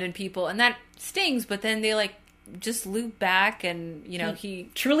abandoned people," and that stings. But then they like just loop back, and you know he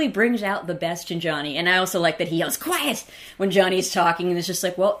truly brings out the best in Johnny. And I also like that he yells "quiet" when Johnny's talking, and it's just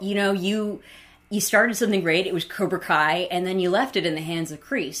like, well, you know, you started something great. It was Cobra Kai, and then you left it in the hands of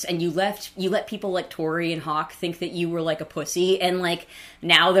Kreese, and you let people like Tori and Hawk think that you were like a pussy, and like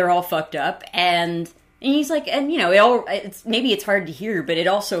now they're all fucked up. And he's like, and you know, maybe it's hard to hear, but it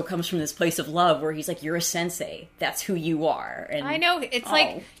also comes from this place of love where he's like, you're a sensei. That's who you are. And I know it's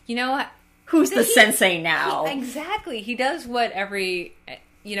like, you know, who's the sensei now? Exactly. He does what every,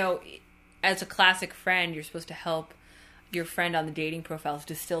 you know, as a classic friend, you're supposed to help your friend on the dating profiles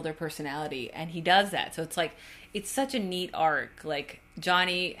distill their personality, and he does that. So it's like, it's such a neat arc. Like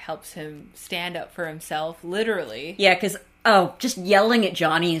Johnny helps him stand up for himself, literally. Yeah, because just yelling at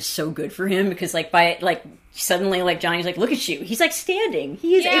Johnny is so good for him, because like suddenly like Johnny's like, look at you, he's like standing,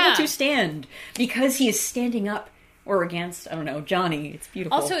 he is able to stand because he is standing up or against, I don't know, Johnny. It's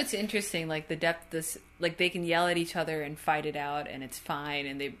beautiful. Also, it's interesting, like the depth this, like they can yell at each other and fight it out and it's fine,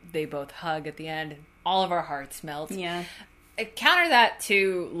 and they both hug at the end and all of our hearts melt. Yeah. Counter that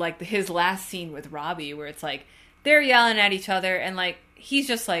to like his last scene with Robbie, where it's like they're yelling at each other and like he's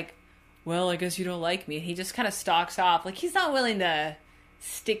just like, well, I guess you don't like me. And he just kind of stalks off. Like he's not willing to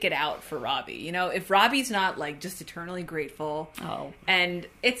stick it out for Robbie. You know, if Robbie's not like just eternally grateful. Oh. And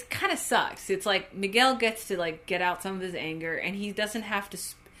it kind of sucks. It's like Miguel gets to like get out some of his anger, and he doesn't have to,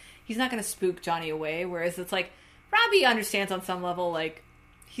 he's not going to spook Johnny away. Whereas it's like Robbie understands on some level, like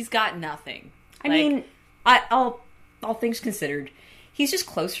he's got nothing. I mean, all things considered, he's just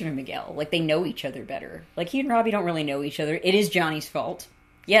closer to Miguel. Like, they know each other better. Like, he and Robbie don't really know each other. It is Johnny's fault.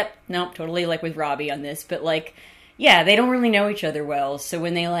 Yep, nope, totally like with Robbie on this. But, like, yeah, they don't really know each other well. So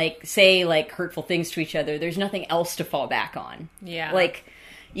when they, like, say, like, hurtful things to each other, there's nothing else to fall back on. Yeah. Like,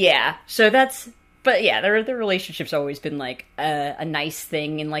 yeah. So that's... But, yeah, their relationship's always been, like, a nice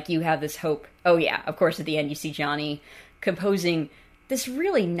thing. And, like, you have this hope. Oh, yeah, of course, at the end, you see Johnny composing this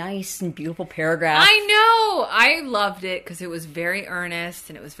really nice and beautiful paragraph. I know! I loved it because it was very earnest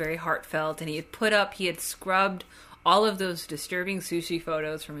and it was very heartfelt, and he had scrubbed all of those disturbing sushi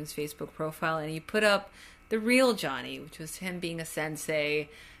photos from his Facebook profile, and he put up the real Johnny, which was him being a sensei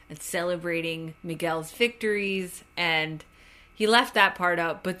and celebrating Miguel's victories, and he left that part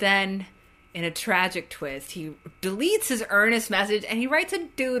up, but then in a tragic twist, he deletes his earnest message and he writes a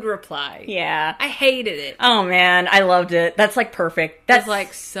dude reply. Yeah. I hated it. Oh, man. I loved it. That's, like, perfect. That's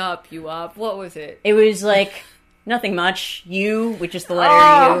like, sup, you up? What was it? It was, like, nothing much. You, which is the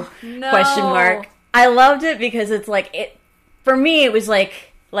letter U, no. question mark. I loved it because it's, like, for me, it was, like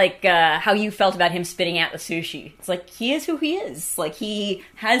how you felt about him spitting out the sushi. It's like, he is who he is. Like, he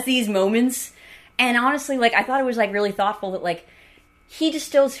has these moments. And honestly, like, I thought it was, like, really thoughtful that, like, he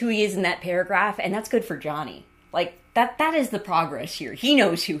distills who he is in that paragraph, and that's good for Johnny. Like, that is the progress here. He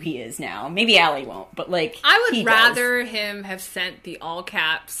knows who he is now. Maybe Allie won't, but, like, I would rather him have sent the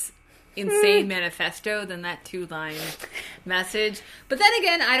all-caps insane manifesto than that 2-line message. But then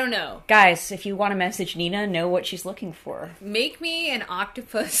again, I don't know. Guys, if you want to message Nina, know what she's looking for. Make me an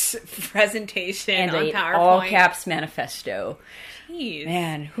octopus presentation and on a PowerPoint. all-caps manifesto. Jeez.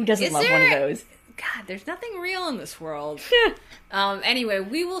 Man, who doesn't love one of those? God, there's nothing real in this world. Anyway,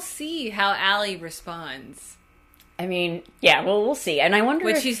 we will see how Allie responds. I mean, yeah, well, we'll see. And I wonder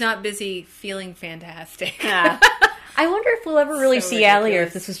when she's not busy feeling fantastic. I wonder if we'll ever really see Allie, or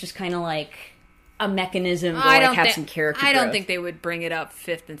if this was just kind of like a mechanism to I like don't have thi- some character I don't growth. think they would bring it up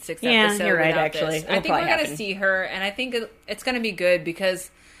 5th and 6th Yeah, episode. you're right, without actually. this. It'll I think probably we're gonna happen. see her, and I think it's gonna be good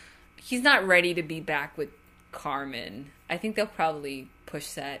because he's not ready to be back with Carmen. I think they'll probably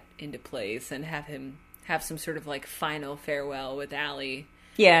push that into place and have him have some sort of like final farewell with Allie.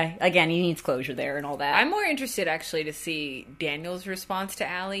 Yeah, again, he needs closure there and all that. I'm more interested actually to see Daniel's response to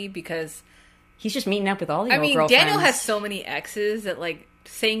Allie because He's just meeting up with all the I old mean girlfriends. Daniel has so many exes that like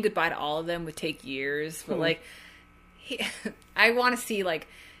saying goodbye to all of them would take years, but like I want to see like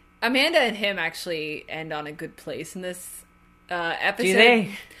Amanda and him actually end on a good place in this episode. Do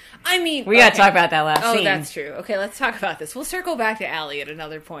they? I mean, We gotta talk about that last Oh, scene. that's true. Okay, let's talk about this. We'll circle back to Allie at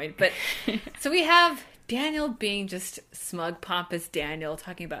another point. But so we have Daniel being just smug, pompous Daniel,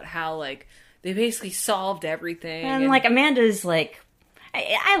 talking about how like they basically solved everything. And like Amanda's like,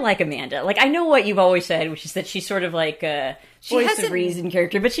 I like Amanda. Like I know what you've always said, which is that she's sort of like a voice of hasn't- reason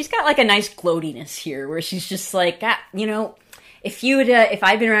character, but she's got like a nice gloatiness here, where she's just like, you know, if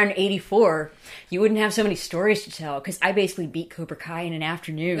I'd been around in '84, you wouldn't have so many stories to tell because I basically beat Cobra Kai in an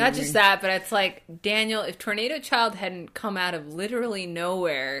afternoon. Not just that, but it's like, Daniel, if Tornado Child hadn't come out of literally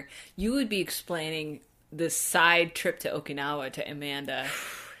nowhere, you would be explaining this side trip to Okinawa to Amanda.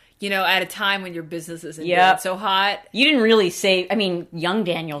 You know, at a time when your business isn't doing so hot. You didn't really save. I mean, young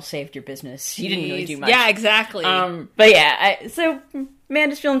Daniel saved your business. You didn't really do much. Yeah, exactly. But yeah, so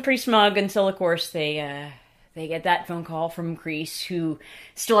Amanda's feeling pretty smug until, of course, they get that phone call from Kreese, who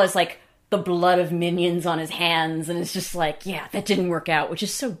still has like the blood of minions on his hands, and it's just like, yeah, that didn't work out, which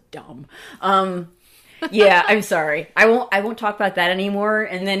is so dumb. Yeah, I'm sorry. I won't talk about that anymore.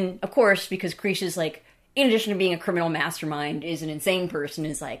 And then, of course, because Kreese is like, in addition to being a criminal mastermind, is an insane person,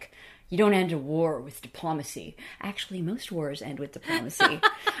 is like, you don't end a war with diplomacy. Actually, most wars end with diplomacy.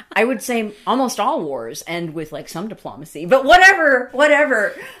 I would say almost all wars end with like some diplomacy, but whatever.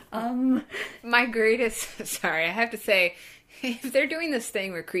 My greatest, sorry, I have to say, if they're doing this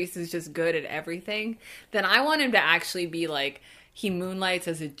thing where Kreese is just good at everything, then I want him to actually be like, he moonlights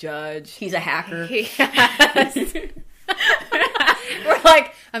as a judge. He's a hacker. Yes. We're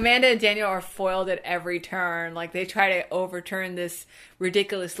like, Amanda and Daniel are foiled at every turn. Like, they try to overturn this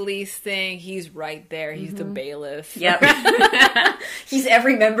ridiculous lease thing. He's right there. He's the bailiff. Yep. He's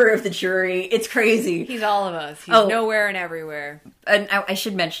every member of the jury. It's crazy. He's all of us. He's nowhere and everywhere. And I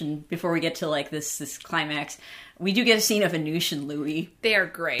should mention, before we get to like this climax, we do get a scene of Anoush and Louis. They are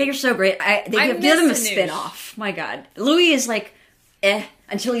great. They are so great. They give them a spin-off. My God. Louis is like,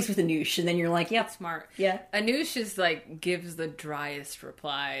 until he's with Anoush, and then you're like, yep. Smart. Yeah. Anoush is like, gives the driest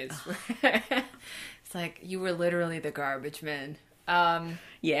replies. It's like, you were literally the garbage man.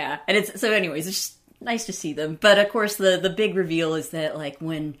 Yeah. And it's, so anyways, it's just nice to see them. But of course, the big reveal is that like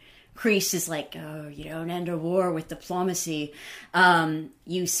when Kreese is like, oh, you don't end a war with diplomacy.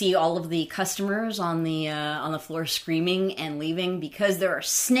 You see all of the customers on the floor screaming and leaving because there are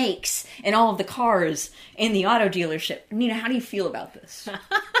snakes in all of the cars in the auto dealership. Nina, how do you feel about this?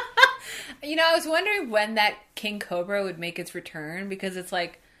 You know, I was wondering when that King Cobra would make its return, because it's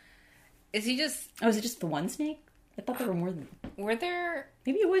like, is he just... Oh, is it just the one snake? I thought there were more than... Were there...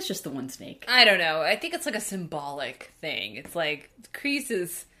 Maybe it was just the one snake. I don't know. I think it's like a symbolic thing. It's like,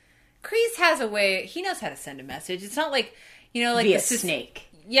 Kreese has a way... He knows how to send a message. It's not like, you know, like... Be a snake.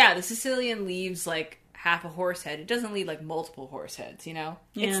 Yeah, the Sicilian leaves like half a horse head. It doesn't leave like multiple horse heads, you know?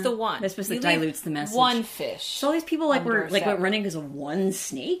 Yeah. It's the one. That's supposed to You dilutes leave the message. one fish. So all these people like went running because of one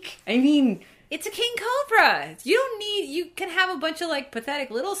snake? I mean... It's a king cobra. You can have a bunch of like pathetic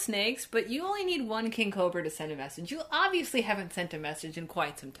little snakes, but you only need one king cobra to send a message. You obviously haven't sent a message in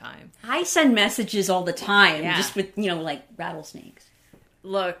quite some time. I send messages all the time, Yeah. just with, like rattlesnakes.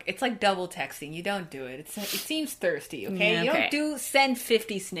 Look, it's like double texting. You don't do it. It seems thirsty, okay? Yeah, You okay. don't send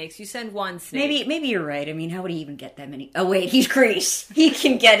 50 snakes. You send one snake. Maybe you're right. I mean, how would he even get that many? Oh wait, he's Kreese. He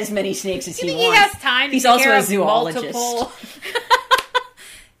can get as many snakes as he He wants. has time to He's take also care a of zoologist. multiple...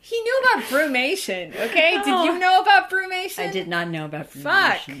 He knew about brumation, okay? Did you know about brumation? I did not know about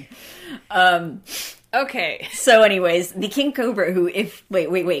Fuck. brumation. Okay. So, anyways, the King Cobra. Who, if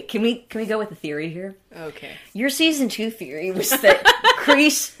wait, can we go with the theory here? Okay. Your season 2 theory was that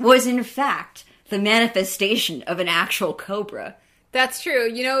Kreese was in fact the manifestation of an actual cobra. That's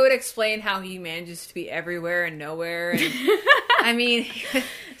true. You know, it would explain how he manages to be everywhere and nowhere. And, I mean...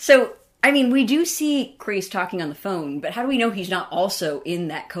 So, I mean, we do see Kreese talking on the phone, but how do we know he's not also in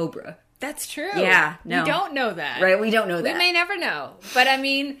that cobra? That's true. Yeah, no. We don't know that. Right, we don't know that. We may never know. But, I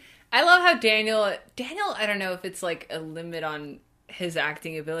mean, I love how Daniel, I don't know if it's like a limit on his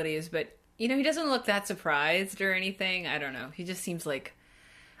acting abilities, but, you know, he doesn't look that surprised or anything. I don't know. He just seems like...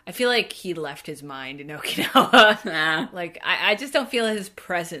 I feel like he left his mind in Okinawa. Nah. Like, I just don't feel his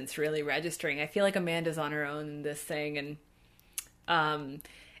presence really registering. I feel like Amanda's on her own in this thing. And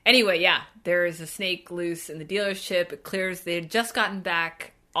anyway, yeah, there is a snake loose in the dealership. It clears. They had just gotten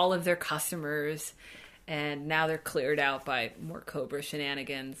back all of their customers, and now they're cleared out by more Cobra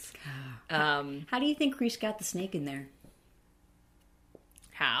shenanigans. How do you think Kreese got the snake in there?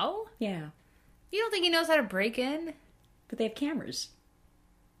 How? Yeah. You don't think he knows how to break in? But they have cameras.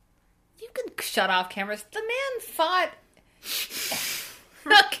 You can shut off cameras. The man fought.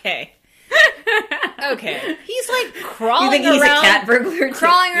 Okay. Okay. He's like crawling You think around. he's a cat burglar?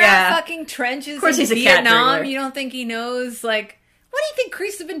 Crawling around fucking trenches Of course in he's a cat Vietnam. burglar. You don't think he knows, like, what do you think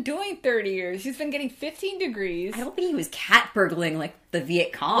Kreese has been doing 30 years? He's been getting 15 degrees. I don't think he was cat burgling like the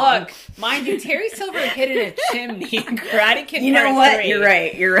Viet Cong. Look, mind you, Terry Silver hid in a chimney in Karate Kid You know Part what? 3. You're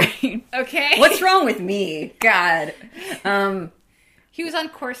right. You're right. Okay? What's wrong with me? God. He was on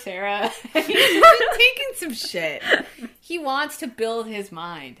Coursera. He's been taking some shit. He wants to build his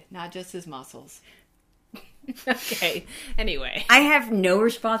mind, not just his muscles. Okay. Anyway. I have no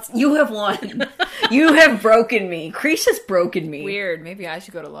response. You have won. You have broken me. Kreese has broken me. Weird. Maybe I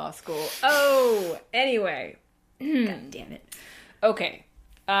should go to law school. Oh, anyway. God damn it. Okay.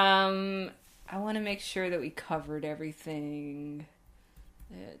 I want to make sure that we covered everything.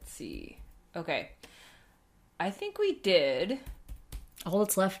 Let's see. Okay. I think we did. All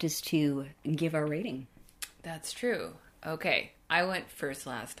that's left is to give our rating. That's true. Okay. I went first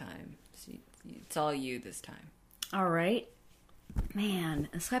last time. So it's all you this time. All right. Man,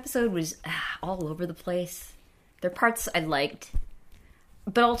 this episode was all over the place. There are parts I liked.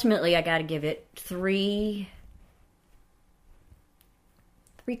 But ultimately, I gotta give it three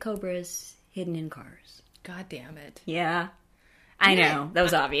Cobras hidden in cars. God damn it. Yeah. I know. That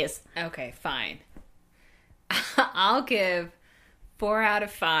was obvious. Okay, fine. I'll give 4 out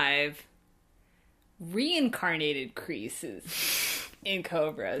of 5 reincarnated creases in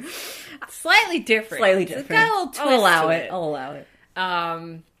Cobras. Slightly different. Slightly It's different. got a little twist I'll allow to it. I'll allow it.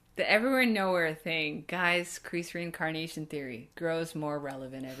 The everywhere and nowhere thing. Guys, Kreese reincarnation theory grows more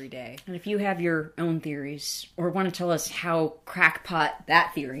relevant every day. And if you have your own theories or want to tell us how crackpot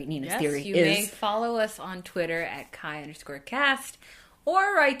that theory, Nina's theory, you is, may follow us on Twitter at Kai_cast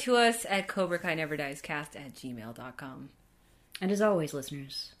or write to us at CobraKaiNeverDiesCast@gmail.com. and as always,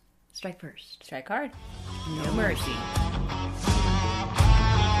 listeners, strike first. Strike hard. No mercy.